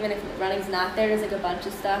 like, even if running's not there, there's, like, a bunch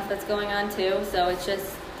of stuff that's going on, too. So it's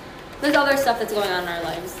just, there's other stuff that's going on in our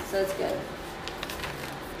lives, so it's good.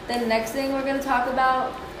 The next thing we're going to talk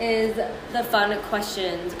about is the fun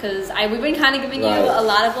questions, because we've been kind of giving you a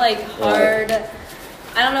lot of like hard,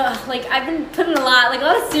 I don't know, like I've been putting a lot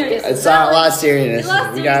of seriousness. It's not a lot of seriousness.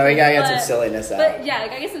 We gotta get some silliness out. But yeah, I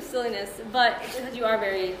gotta get some silliness. But because you are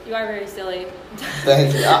very silly.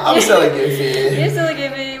 Thank you. I'm silly goofy. You're silly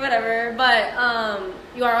goofy, whatever. But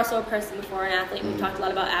you are also a person before an athlete. We've talked a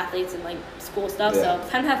lot about athletes and like school stuff, so it's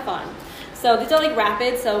time to have fun. So these are like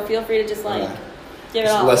rapid, so feel free to just like give it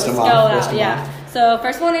all. List them go off. out. Yeah. So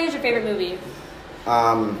first one is your favorite movie.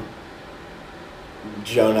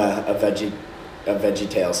 Jonah, a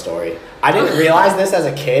VeggieTales story. I didn't realize this as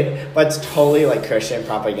a kid, but it's totally like Christian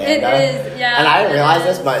propaganda. It is, yeah. And I didn't realize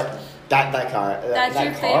this, but that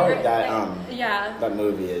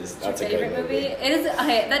movie is that's a great movie. It is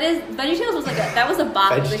okay. That is VeggieTales was a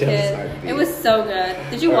bop as a kid. It was so good.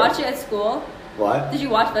 Did you watch it at school? What? Did you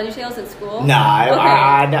watch VeggieTales at school? No,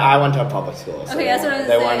 I went to a public school. So okay, that's what I was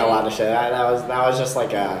they saying. weren't allowed to show that. That was just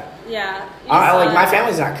like a. Yeah. Like my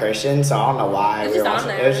family's not Christian, so I don't know why. It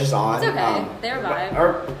was just on. It's okay. They were vibe.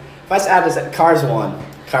 Or if I add this, Cars 1.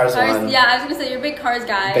 Cars 1. Yeah, I was gonna say you're a big Cars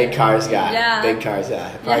guy. Big Cars guy. Yeah. Big Cars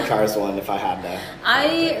guy. Probably Cars 1 if I had to.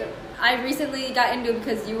 I recently got into it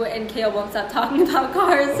because you and Kale won't stop talking about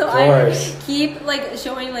cars, so I keep like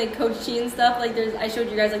showing like Coach G and stuff. Like I showed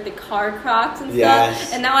you guys like the car Crocs and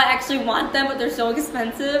stuff, and now I actually want them, but they're so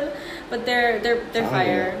expensive. But they're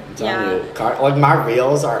fire. Yeah. Like my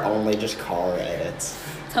reels are only just car edits.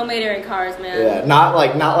 Tomater and cars, man. Yeah, not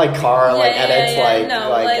like car edits like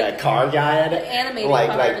a car guy edit. Animated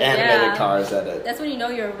cars. Like animated cars edit. That's when you know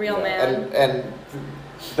you're a real man. And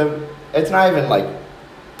it's not even like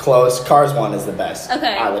close. Cars 1 is the best.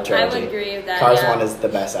 Okay, out of the trilogy. I would agree with that. Cars 1 is the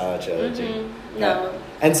best out of the trilogy. Mm-hmm. No.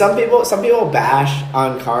 And some people bash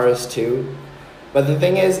on Cars 2, but the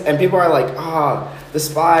thing is, and people are like, The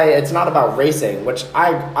Spy, it's not about racing, which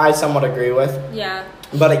I somewhat agree with. Yeah.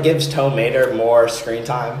 But it gives Tow Mater more screen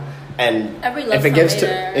time, and if it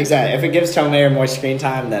gives Tow Mater more screen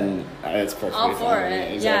time, then it's perfectly all for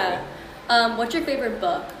it. Exactly. Yeah. What's your favorite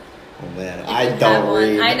book? Oh man, I don't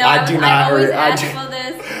read. I know. I do not read. I always ask about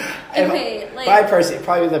this. Okay,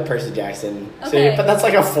 probably the Percy Jackson series, but that's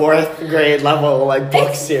like a 4th grade level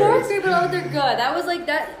book series. 4th grade, but they're good. That was like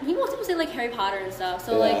that. Most people say like Harry Potter and stuff.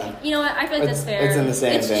 So you know what? I feel like that's fair. It's in the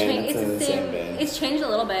same vein. It's changed a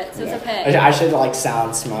little bit, so it's okay. I should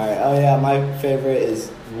sound smart. Oh yeah, my favorite is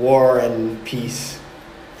War and Peace.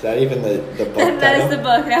 Is that even the book? That is the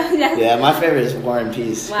book now. Yeah, my favorite is War and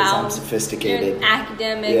Peace because wow. I'm sophisticated. You're an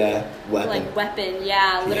academic. Weapon.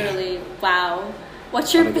 Yeah, literally. Yeah. Wow.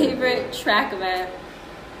 What's your favorite track event?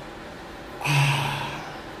 I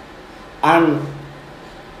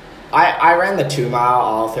ran the 2 mile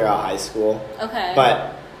all throughout high school. Okay.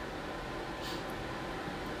 But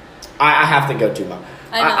I have to go 2 mile.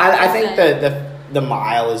 I think the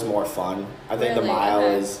mile is more fun. I think the mile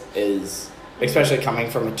is especially coming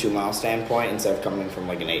from a 2 mile standpoint instead of coming from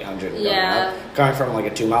an 800 and going up. Coming from a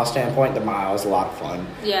 2 mile standpoint, the mile is a lot of fun.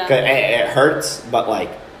 Yeah. It hurts, but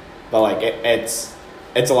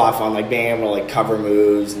it's a lot of fun, being able to cover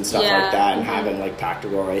moves and stuff like that, and having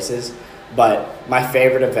tactical races. But my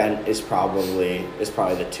favorite event is probably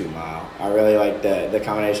the 2 mile. I really like the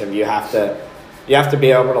combination of you have to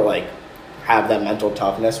be able to have that mental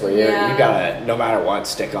toughness where you gotta, no matter what,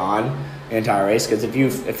 stick on the entire race, because if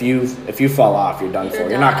you fall off, you're done for.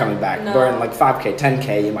 You're not coming back. No. During 5K,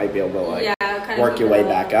 10K, you might be able to work your way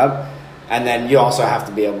back up, and then you also have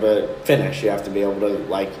to be able to finish. You have to be able to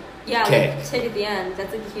kick. Take at the end.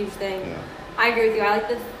 That's a huge thing. Yeah. I agree with you. I like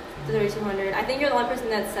the 3200. I think you're the only person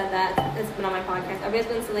that said that's been on my podcast. Everybody's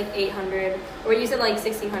been saying 800, or you said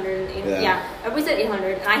 1600 and 800. Yeah, everybody said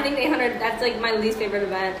 800, and I think 800 that's my least favorite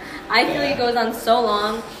event. I feel like it goes on so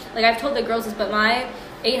long. I've told the girls this, but my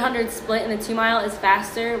 800 split in the 2 mile is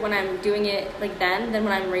faster when I'm doing it than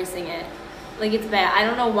when I'm racing it. It's bad. I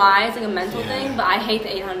don't know why. It's a mental thing, but I hate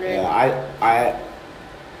the 800.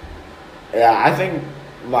 Yeah, I think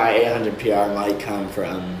my 800 PR might come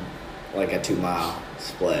from a 2 mile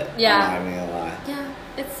split. Yeah. I'm not even gonna lie. Yeah,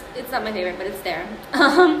 it's not my favorite, but it's there.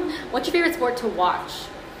 What's your favorite sport to watch,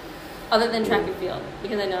 other than track and field?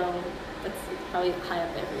 Because I know that's probably high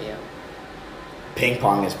up there for you. Ping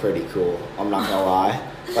pong is pretty cool. I'm not gonna lie.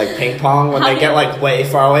 Ping pong, when they get way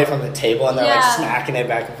far away from the table and they're smacking it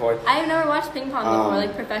back and forth. I've never watched ping pong before,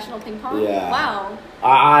 professional ping pong. Yeah. Wow.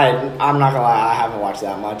 I'm not gonna lie. I haven't watched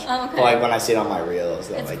that much. Oh, okay. But when I see it on my reels,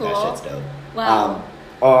 though, it's cool. that shit's dope. Wow.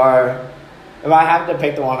 Or if I have to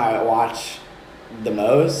pick the one I watch the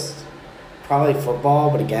most, probably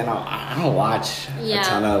football. But again, I don't watch a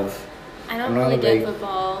ton of I don't really get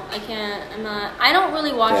football. I don't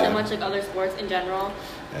really watch that much, like, other sports in general.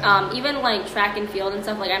 Yeah. Even, like, track and field and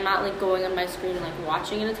stuff, like, I'm not, like, going on my screen and, like,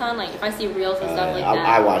 watching it a ton. Like, if I see reels and stuff like that.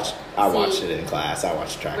 I watched it in class. I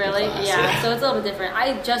watched track in class. Really? Yeah, so it's a little bit different.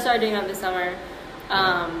 I just started doing that this summer.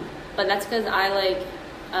 But that's because I like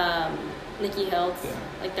Nikki Hiltz. Yeah.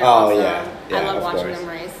 Like, they're awesome. Yeah, I love watching them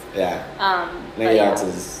race. Yeah. Nikki Hiltz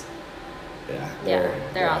is...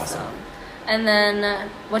 They're awesome. And then,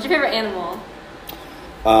 what's your favorite animal?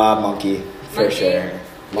 Monkey, for sure.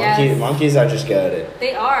 Monkeys are just good.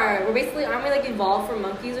 They are. Aren't we like evolved from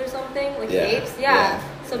monkeys or something? Like apes? Yeah.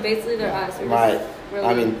 So basically they're us.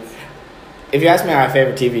 I mean, if you ask me my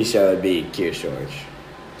favorite TV show, it'd be Curious George.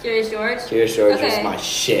 Curious George? Curious George was my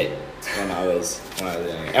shit when I was doing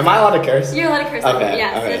it. Am I allowed to curse? You're allowed to curse. Okay.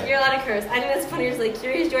 Yes, okay. You're allowed to curse. I think that's funny. It's like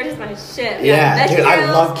Curious George is my shit. Yeah, dude,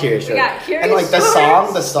 I love Curious George. And like the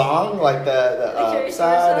song, like the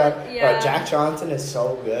upside. Jack Johnson is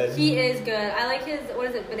so good. He is good. I like his, what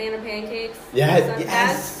is it, banana pancakes? Yes.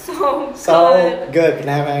 That's so good.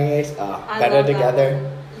 Banana pancakes. Better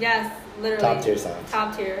Together. Yes, literally. Top tier songs.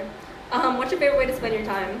 Top tier. What's your favorite way to spend your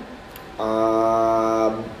time?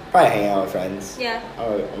 Probably hang out with friends. Yeah.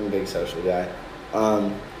 I'm a big social guy.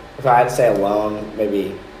 If I had to say alone,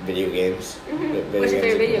 maybe video games. Mm-hmm. What's your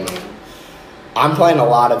favorite video game? I'm playing a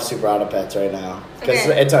lot of Super Auto Pets right now because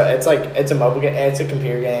it's a mobile game. It's a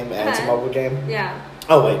computer game and it's a mobile game. Yeah.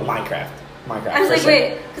 Oh wait, Minecraft. I was like,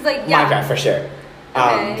 wait, because like Minecraft for sure.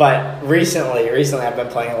 Okay. But recently I've been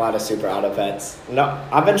playing a lot of Super Auto Pets. No,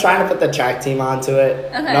 I've been trying to put the track team onto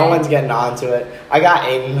it. Okay. No one's getting onto it. I got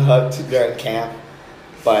Aiden hooked during camp,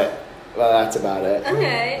 but that's about it.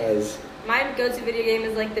 Okay. My go-to video game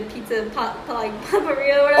is like the pizza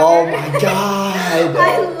Paparia or whatever. Oh my god!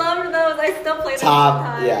 I love those. I still play them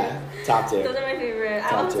sometimes. Yeah, top tier. Those are my favorite.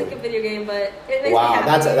 I don't think a video game, but it makes me happy.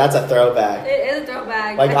 That's a throwback. It is a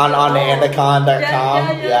throwback. Like on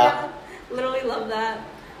Anacon.com. Yeah. Literally love that.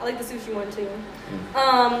 I like the sushi one too.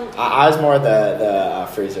 I was more the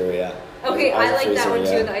freezeria. Okay, I like that one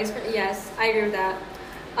too. The ice cream. Yes, I agree with that.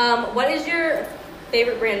 What is your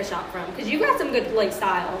favorite brand to shop from? Because you got some good like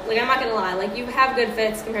style. Like I'm not gonna lie, like you have good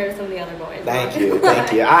fits compared to some of the other boys. Thank you.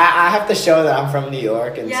 I have to show that I'm from New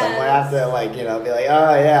York, and some way I have to like be like,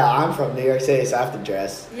 oh yeah, I'm from New York City, so I have to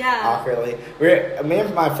dress awkwardly. Me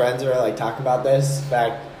and my friends were like talking about this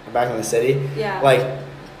back in the city. Yeah.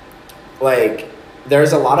 Like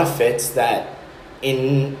there's a lot of fits that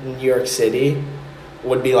in New York City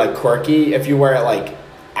would be like quirky. If you wear it like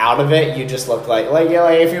out of it, you just look like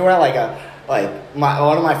if you wear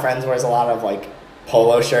one of my friends wears a lot of like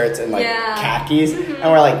polo shirts and like khakis, and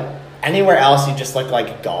we're like anywhere else you just look like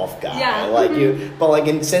a golf guy. Yeah.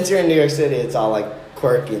 But since you're in New York City, it's all like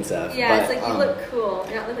quirky and stuff. Yeah, it's like you look cool.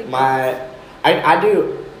 You're not looking I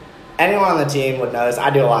do. Anyone on the team would notice I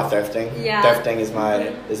do a lot of thrifting. Yeah. Thrifting is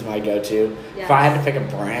my go-to. Yes. If I had to pick a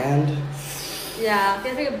brand. Yeah, if you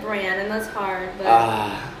had to pick a brand, and that's hard. But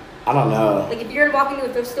I don't know. Like if you're walking to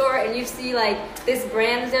a thrift store and you see like this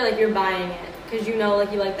brand is there, like you're buying it because you know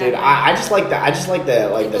like you like that. Dude, I just like that. I just like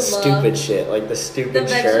the stupid shit, like the stupid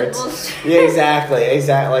shirts. Yeah, exactly.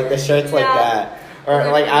 Like the shirts like that.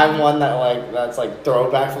 Or like I'm one that's like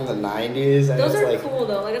throwback from the 90s. And those are cool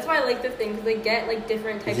though. Like that's why I like thrifting because they get like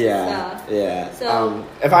different types of stuff. Yeah. So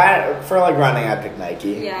if for like running, I pick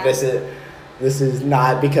Nike. Yeah. This is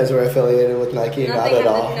not because we're affiliated with Nike. Not at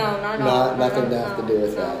all. No, not at all. Nothing to have to do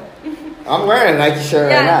with that. I'm wearing a Nike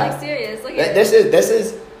shirt right now. Yeah, like serious. Look this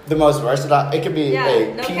is the most versatile. It could be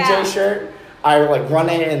a PJ shirt. I like run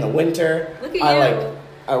it in the winter. Look at you.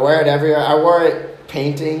 I wear it everywhere. I wore it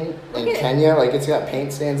painting in Kenya, like it's got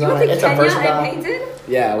paint stains on it. It's a versatile. Painted?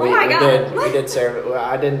 Yeah, we did serve.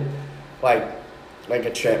 I did like a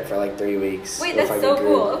trip for like 3 weeks. Wait, that's so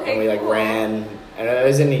cool. Okay, and we ran, and it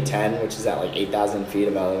was in E10, which is at like 8,000 feet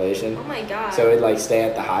of elevation. Oh my god! So we'd like stay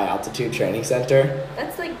at the high altitude training center.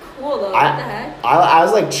 That's like cool though. What the heck? I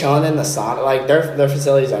was like chilling in the sauna. Like their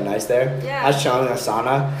facilities are nice there. Yeah. I was chilling in the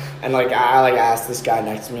sauna, and like I asked this guy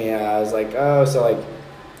next to me. I was like, oh, so like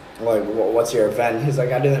what's your event? He's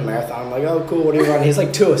like, I do the marathon. I'm like, oh, cool. What do you run? He's like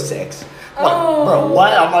 2:06. I'm like, bro,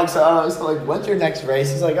 what? I'm like, so like, when's your next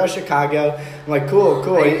race? He's like, oh, Chicago. I'm like, cool.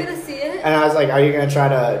 Are you gonna see it? And I was like, are you gonna try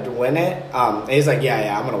to win it? And he's like,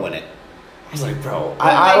 yeah, I'm gonna win it. I was like, bro,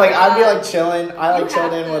 I'd be like chilling. I like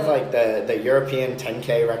chilled in with like the European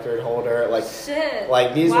 10K record holder. Like, shit.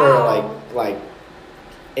 Like these were like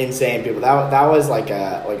insane people. That was like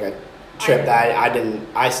a trip that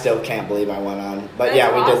I still can't believe I went on. But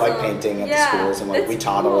that's we did like painting at the schools and like we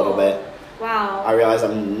taught a little bit. Wow. I realized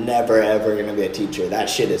I'm never ever gonna be a teacher. That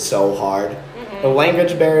shit is so hard. The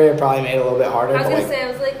language barrier probably made it a little bit harder. I was gonna say,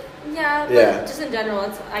 I was like, Yeah, but just in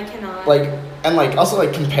general, I cannot. Like, and like also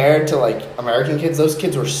like compared to like American kids, those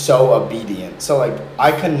kids were so obedient. So like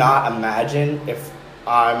I could not imagine if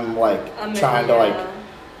I'm like trying to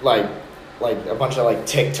like a bunch of like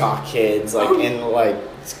TikTok kids like in like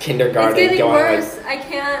kindergarten it's getting going worse. like, I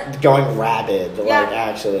can't. Going rabid, like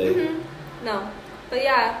actually. Mm-hmm. No, but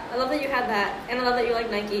yeah, I love that you had that, and I love that you like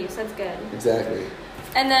Nike. So that's good. Exactly.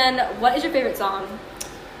 And then, what is your favorite song?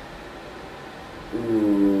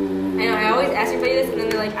 Ooh. I know, I always ask everybody this, and then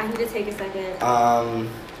they're like, I need to take a second. I'm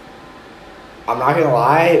not gonna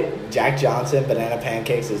lie, Jack Johnson, Banana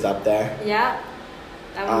Pancakes is up there. Yeah,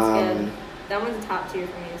 that one's good. That one's a top tier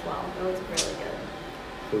for me as well. That one's really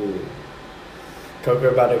good. Ooh.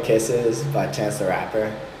 Cocoa Butter Kisses by Chance the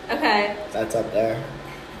Rapper. Okay. That's up there.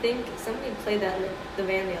 I think somebody played that in the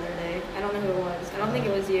van the other day. I don't know who it was. I don't think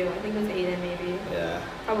it was you. I think it was Aiden, maybe. Yeah.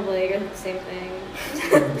 Probably. I guess it's the same thing.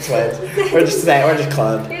 Twins. We're just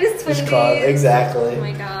clubbed. You're just twinsies. Clubbed. Exactly. Oh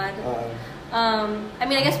my god. I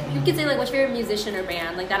mean, I guess you could say like, what's your favorite musician or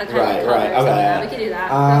band? Like that'll kind of cover. Right. Okay. Yeah, we could do that.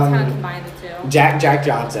 That's kind of combine the two. Jack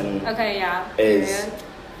Johnson. Okay. Yeah.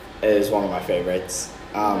 Is one of my favorites.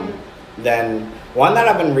 Then one that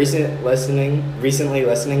I've been recently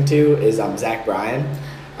listening to is Zach Bryan.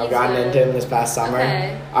 I've gotten into him this past summer.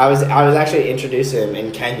 Okay. I was actually introduced to him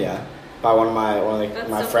in Kenya by one of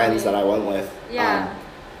my friends that I went with. Yeah.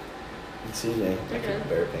 Excuse me. I keep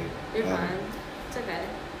burping. You're fine. It's okay.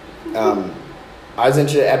 I was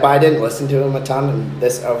interested, but I didn't listen to him a ton. And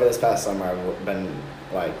over this past summer, I've been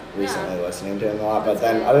like recently listening to him a lot. But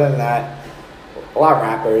then other than that, a lot of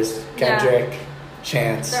rappers, Kendrick,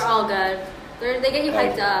 Chance. They're all good. They get you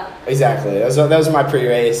hyped up. Exactly. Those are my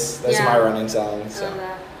pre-race. Those are my running songs. So. I love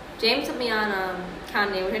that. James put me on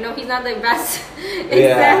Kanye, which I know he's not the best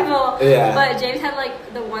example. Yeah. But James had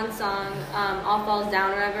like the one song, All Falls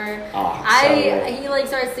Down or whatever. Oh, he like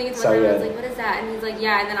started singing to me. I was like, what is that? And he's like,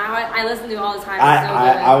 yeah. And then I listened to it all the time.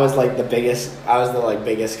 I was like the biggest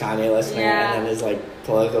Kanye listener, and then his like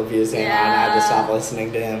political views came out, and I had to stop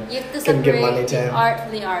listening to him. You have to separate the art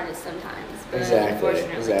from the artist sometimes. But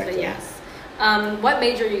Unfortunately. But yes. What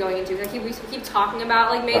major are you going into? Because we keep talking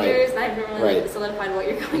about like majors, and I haven't really solidified what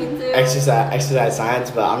you're going into. Exercise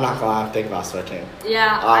science, but I'm not gonna lie, I'm thinking about switching.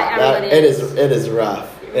 Yeah, everybody is. It is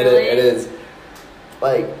rough. Really? It is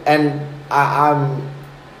like, and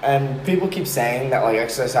and people keep saying that like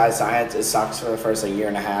exercise science sucks for the first like year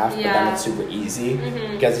and a half, but then it's super easy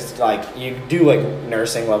because it's like you do like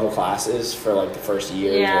nursing level classes for like the first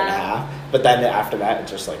year and a half, but then after that it's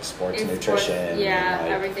just like sports nutrition, and,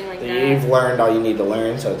 like, everything like that. You've learned all you need to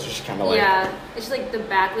learn, so it's just kind of like it's just like the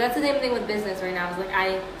back. That's the same thing with business right now. Is like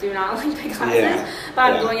I do not like big classes, but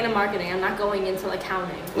I'm going into marketing. I'm not going into like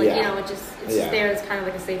accounting. Like you know, it's just there. It's kind of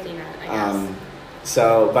like a safety net, I guess.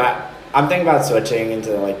 But I'm thinking about switching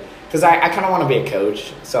into like, because I kind of want to be a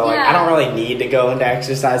coach, so like I don't really need to go into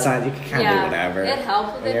exercise science. You can kind of do whatever. It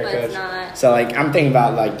helps with it, but it's not. So like I'm thinking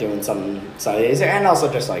about like doing some studies, and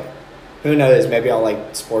also just like, who knows, maybe I'll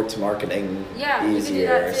like sports marketing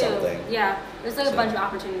easier or something. Yeah, there's like a bunch of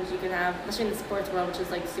opportunities you can have, especially in the sports world, which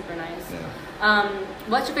is like super nice. Yeah.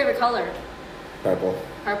 What's your favorite color? Purple.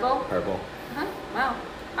 Purple? Purple. Uh-huh. Wow.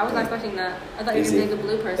 I was not expecting that. I thought you were going to be like a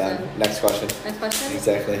blue person. Done. Next question.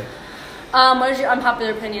 Exactly. What is your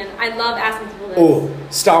unpopular opinion? I love asking people this. Ooh,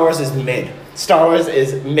 Star Wars is mid. Star Wars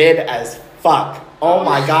is mid as fuck. Oh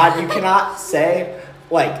my god, you cannot say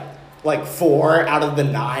like 4 out of the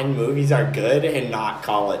 9 movies are good and not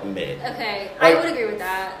call it mid. Okay, I would agree with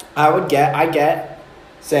that. I get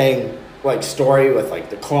saying like story with like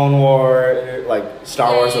the Clone War, like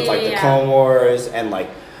Star Wars with like the Clone Wars and like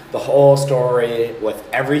the whole story with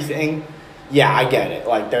everything. Yeah, I get it.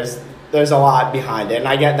 Like there's a lot behind it, and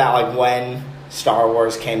I get that like when Star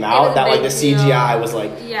Wars came out, that like the CGI was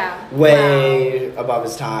like way above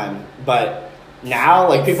its time. But now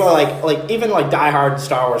like people are like even like diehard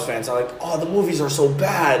Star Wars fans are like, oh, the movies are so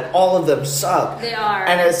bad, all of them suck. They are,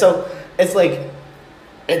 and it's like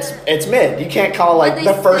it's mid. You can't call like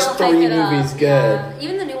the first 3 movies good. Yeah.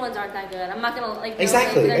 Even the new ones aren't that good. I'm not gonna like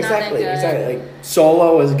exactly. Like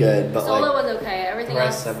Solo was good, but Solo was okay. Everything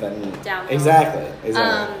else have been downhill. Exactly.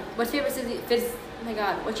 What's your favorite city? Oh my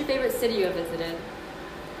god, what's your favorite city you have visited?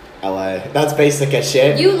 LA. That's basic as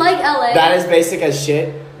shit. You like LA? That is basic as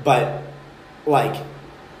shit, but like.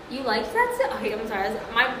 You like that city? Okay, I'm sorry.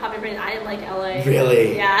 My popular opinion, I like LA.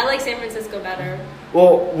 Really? Yeah, I like San Francisco better.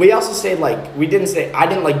 Well, we also stayed I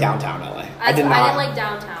didn't like downtown LA. I didn't like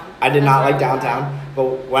downtown. I did not like downtown.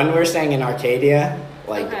 But when we were staying in Arcadia,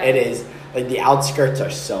 it is like the outskirts are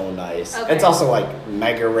so nice. Okay. It's also like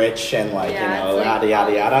mega rich and yada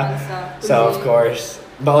yada yada. So of course,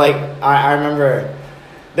 but like I remember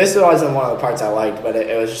this wasn't one of the parts I liked, but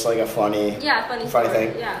it was just like a funny thing.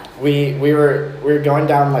 Yeah. We were going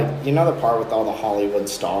down like, you know, the part with all the Hollywood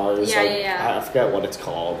stars. Yeah. I forget what it's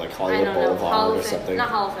called, like Hollywood Boulevard or something. Not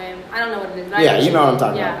Hall of Fame. I don't know what it is. Yeah, you know what I'm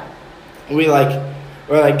talking about.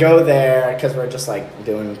 We're like go there because we're just like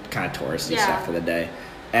doing kind of touristy stuff for the day,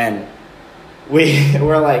 and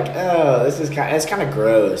we're like, oh, it's kind of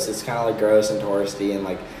gross. It's kind of like gross and touristy and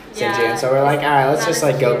like stingy. And so we're like, all right, let's just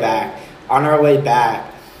like go back. On our way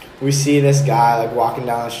back, we see this guy like walking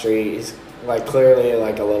down the street. He's like clearly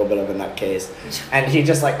like a little bit of a nutcase, and he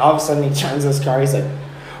just like all of a sudden he turns his car. He's like,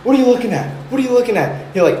 "What are you looking at? What are you looking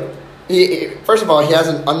at?" First of all, he has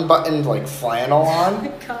an unbuttoned like flannel on, Oh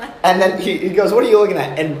my God. and then he goes, "What are you looking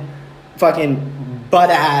at?" And fucking butt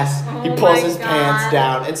ass, he pulls his pants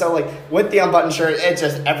down, and so like with the unbuttoned shirt, it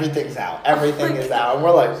just everything's out. Everything is out, and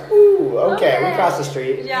we're like, "Ooh, okay." We cross the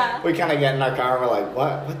street. Yeah. We kind of get in our car, and we're like,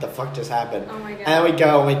 "What the fuck just happened?" Oh my God. And then we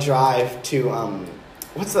go and we drive to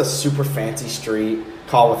what's the super fancy street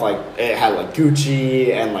called with like it had like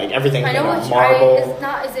Gucci and like everything I know on which marble. Right. It's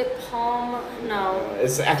not. Is it Palm? No. I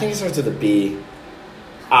think it starts with a B.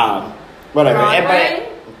 Whatever. Broadway?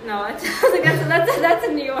 No, that's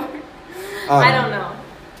in New York. I don't know.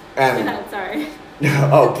 Sorry.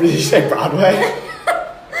 Oh, did you say Broadway?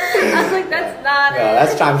 I was like, that's not it. No,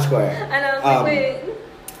 that's Times Square. And I was like, wait.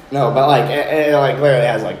 No, but like it like literally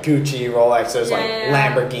has like Gucci, Rolexes, like Yeah.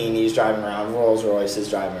 Lamborghinis driving around, Rolls Royces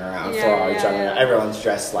driving around, Yeah, Ferraris driving around. Everyone's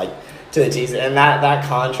dressed like to the T's, and that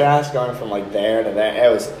contrast going from like there to there,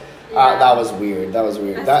 it was that was weird. That was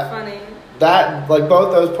weird. That's funny. That like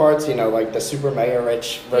both those parts, you know, like the super mega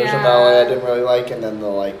rich version of LA I didn't really like, and then the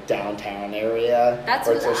like downtown area. That's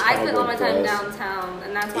what I spent all my time downtown,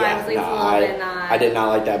 and that's why I was like a little bit not. I did not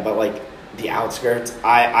like that, but like the outskirts,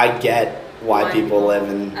 I get why people live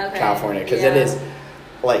in California because it is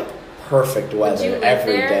like perfect weather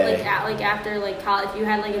every day. Like after like college, if you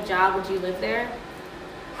had like a job, would you live there,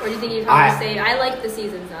 or do you think you'd probably stay? I like the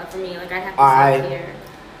seasons though. For me, like I have to stay here.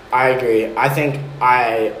 I agree. I think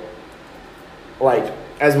like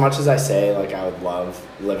as much as I say like I would love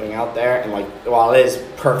living out there, and like while it is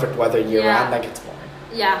perfect weather year round, that gets boring.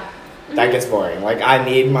 Yeah. That gets boring. Like I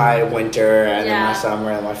need my winter and then my summer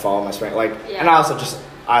and my fall and my spring. Like and I also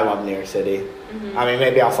I love New York City. Mm-hmm. I mean,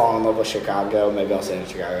 maybe I'll fall in love with Chicago. Maybe I'll stay in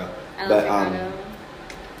Chicago. I love Chicago.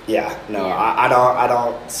 I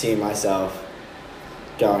don't see myself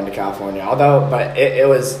going to California. Although, but it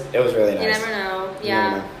was really nice. You never know. Yeah.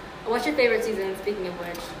 Never know. What's your favorite season? Speaking of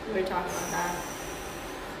which, we were talking about that.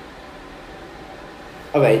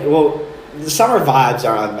 Okay, well, the summer vibes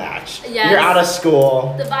are unmatched. Yes. You're out of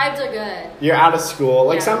school. The vibes are good. You're out of school.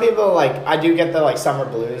 Like some people, like I do get the like summer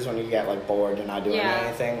blues when you get like bored and not doing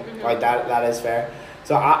anything. Mm-hmm. Like that is fair.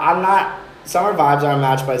 So I'm not. Summer vibes are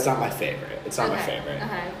unmatched, but it's not my favorite. It's not my favorite.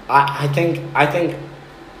 Okay. I think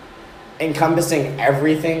encompassing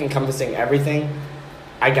everything,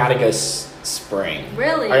 I gotta go spring.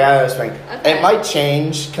 Really? I gotta go spring. Okay. It might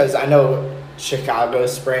change because I know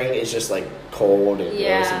Chicago's spring is just like cold and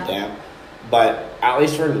gross and damp. But at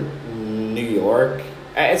least for New York,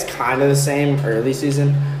 it's kind of the same early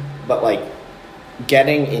season. But like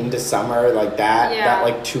getting into summer like that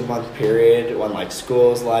like 2 month period when like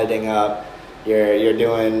school's lighting up, you're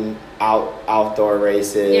doing outdoor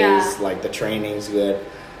races, like the training's good,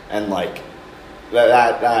 and like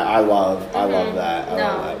that I love that. I love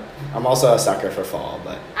that. I'm also a sucker for fall,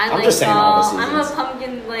 but I'm like just saying fall. All the seasons. I'm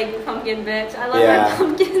a pumpkin bitch. I love my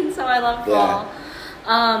pumpkin, so I love fall.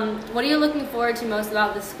 What are you looking forward to most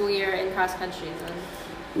about this school year in cross country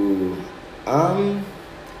then?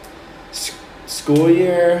 School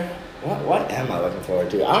year. What am I looking forward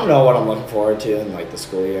to? I don't know what I'm looking forward to in like the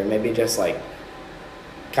school year. Maybe just like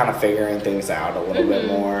kind of figuring things out a little bit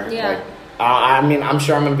more. Yeah. Like, I mean, I'm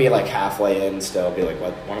sure I'm gonna be like halfway in still. Be like,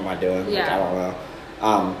 what am I doing? Yeah. Like, I don't know.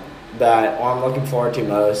 But what I'm looking forward to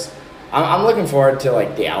most, I'm looking forward to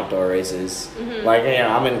like the outdoor races. Mm-hmm. Like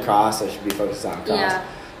I'm in cross, I should be focused on cross. Yeah.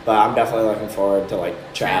 But I'm definitely looking forward to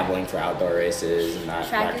like traveling for outdoor races and that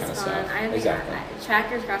kind of stuff. Exactly.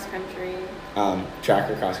 Track or cross country? Track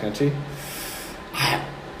or cross country?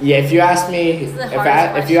 Yeah, if you asked me,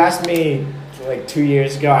 if you asked me like 2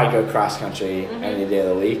 years ago, I'd go cross country any day of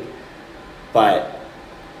the week. But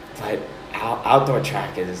outdoor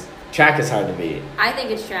track is hard to beat. I think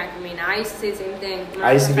it's track for me now. I used to say the same thing.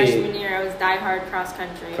 My freshman year, I was diehard cross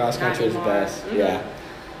country. Cross country is the best. Mm-hmm. Yeah.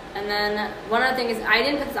 And then one other thing is, I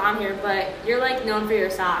didn't put this on here, but you're like known for your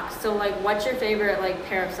socks. So like, what's your favorite like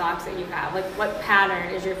pair of socks that you have? Like, what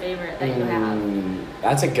pattern is your favorite that you have?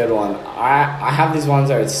 That's a good one. I have these ones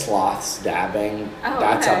that are sloths dabbing. Oh,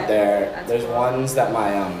 that's up there. There's cool. Ones that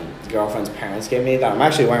my girlfriend's parents gave me that I'm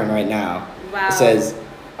actually wearing right now. Wow. It says,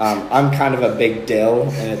 I'm kind of a big dill,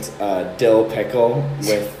 and it's a dill pickle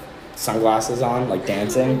with sunglasses on, like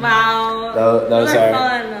dancing. Wow. Those are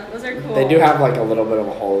fun. Those are cool. They do have like a little bit of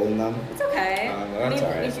a hole in them. It's okay. That's all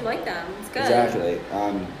right. It means you like them. It's good. Exactly.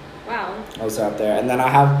 Wow. Those are out there. And then I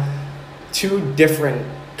have 2 different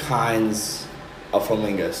kinds of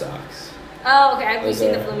flamingo socks. Oh, okay. I've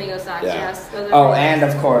seen the flamingo socks. Yeah. Yes. Those are nice. And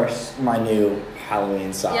of course, my new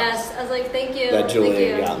Halloween socks. Yes. I was like, thank you. That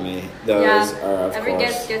Julia got me. Those are, of Every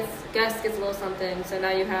course. Every guest gets a little something, so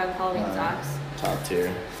now you have Halloween socks. Top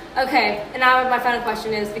tier. Okay, and now my final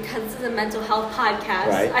question is, because this is a mental health podcast,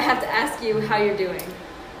 right. I have to ask you how you're doing.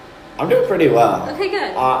 I'm doing pretty well. Okay,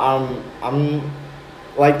 good. I'm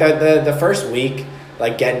like the first week,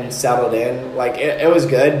 like getting settled in, like it was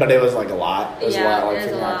good, but it was like a lot. It was a lot, like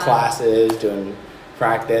figuring out classes, doing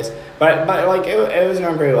practice, but like it was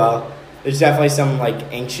going pretty well. There's definitely some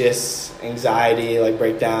like anxiety, like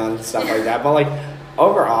breakdown, stuff like that, but like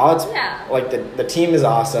overall, it's like the team is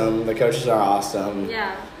awesome, the coaches are awesome.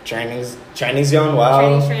 Yeah. Training's going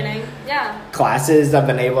well. Training. Yeah. Classes I've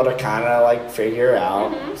been able to kind of like figure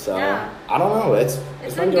out. Mm-hmm. So I don't know. It's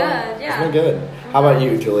been good. Yeah. It's been good. How about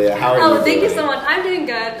you, Julia? How are you? Oh, thank you so much. I'm doing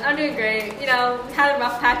good. I'm doing great. You know, had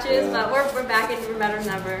rough patches, but we're back and we're better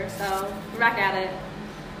than ever. So we're back at it.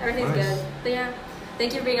 Everything's good. But yeah,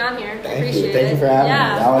 thank you for being on here. I appreciate it. Thank you for having me.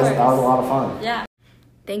 That was a lot of fun. Yeah.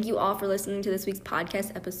 Thank you all for listening to this week's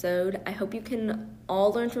podcast episode. I hope you can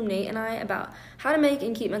all learn from Nate and I about how to make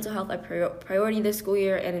and keep mental health a priority this school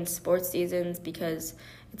year and in sports seasons, because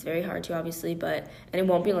it's very hard to, obviously, and it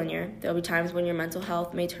won't be linear. There'll be times when your mental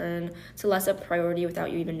health may turn to less a priority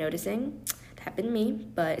without you even noticing. It happened to me,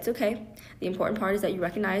 but it's okay. The important part is that you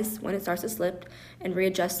recognize when it starts to slip and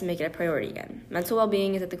readjust to make it a priority again. Mental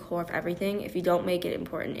well-being is at the core of everything. If you don't make it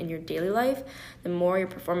important in your daily life, the more your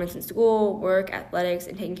performance in school, work, athletics,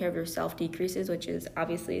 and taking care of yourself decreases, which is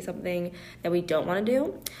obviously something that we don't want to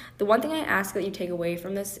do. The one thing I ask that you take away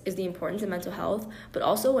from this is the importance of mental health, but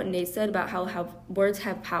also what Nate said about how words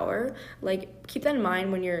have power. Like, keep that in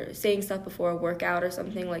mind when you're saying stuff before a workout or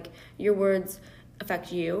something. Like, your words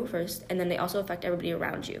affect you first, and then they also affect everybody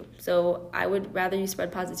around you. So I would rather you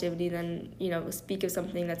spread positivity than, speak of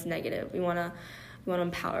something that's negative. We want to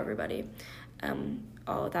empower everybody.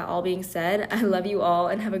 All being said, I love you all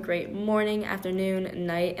and have a great morning, afternoon,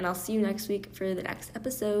 night, and I'll see you next week for the next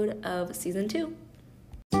episode of season 2.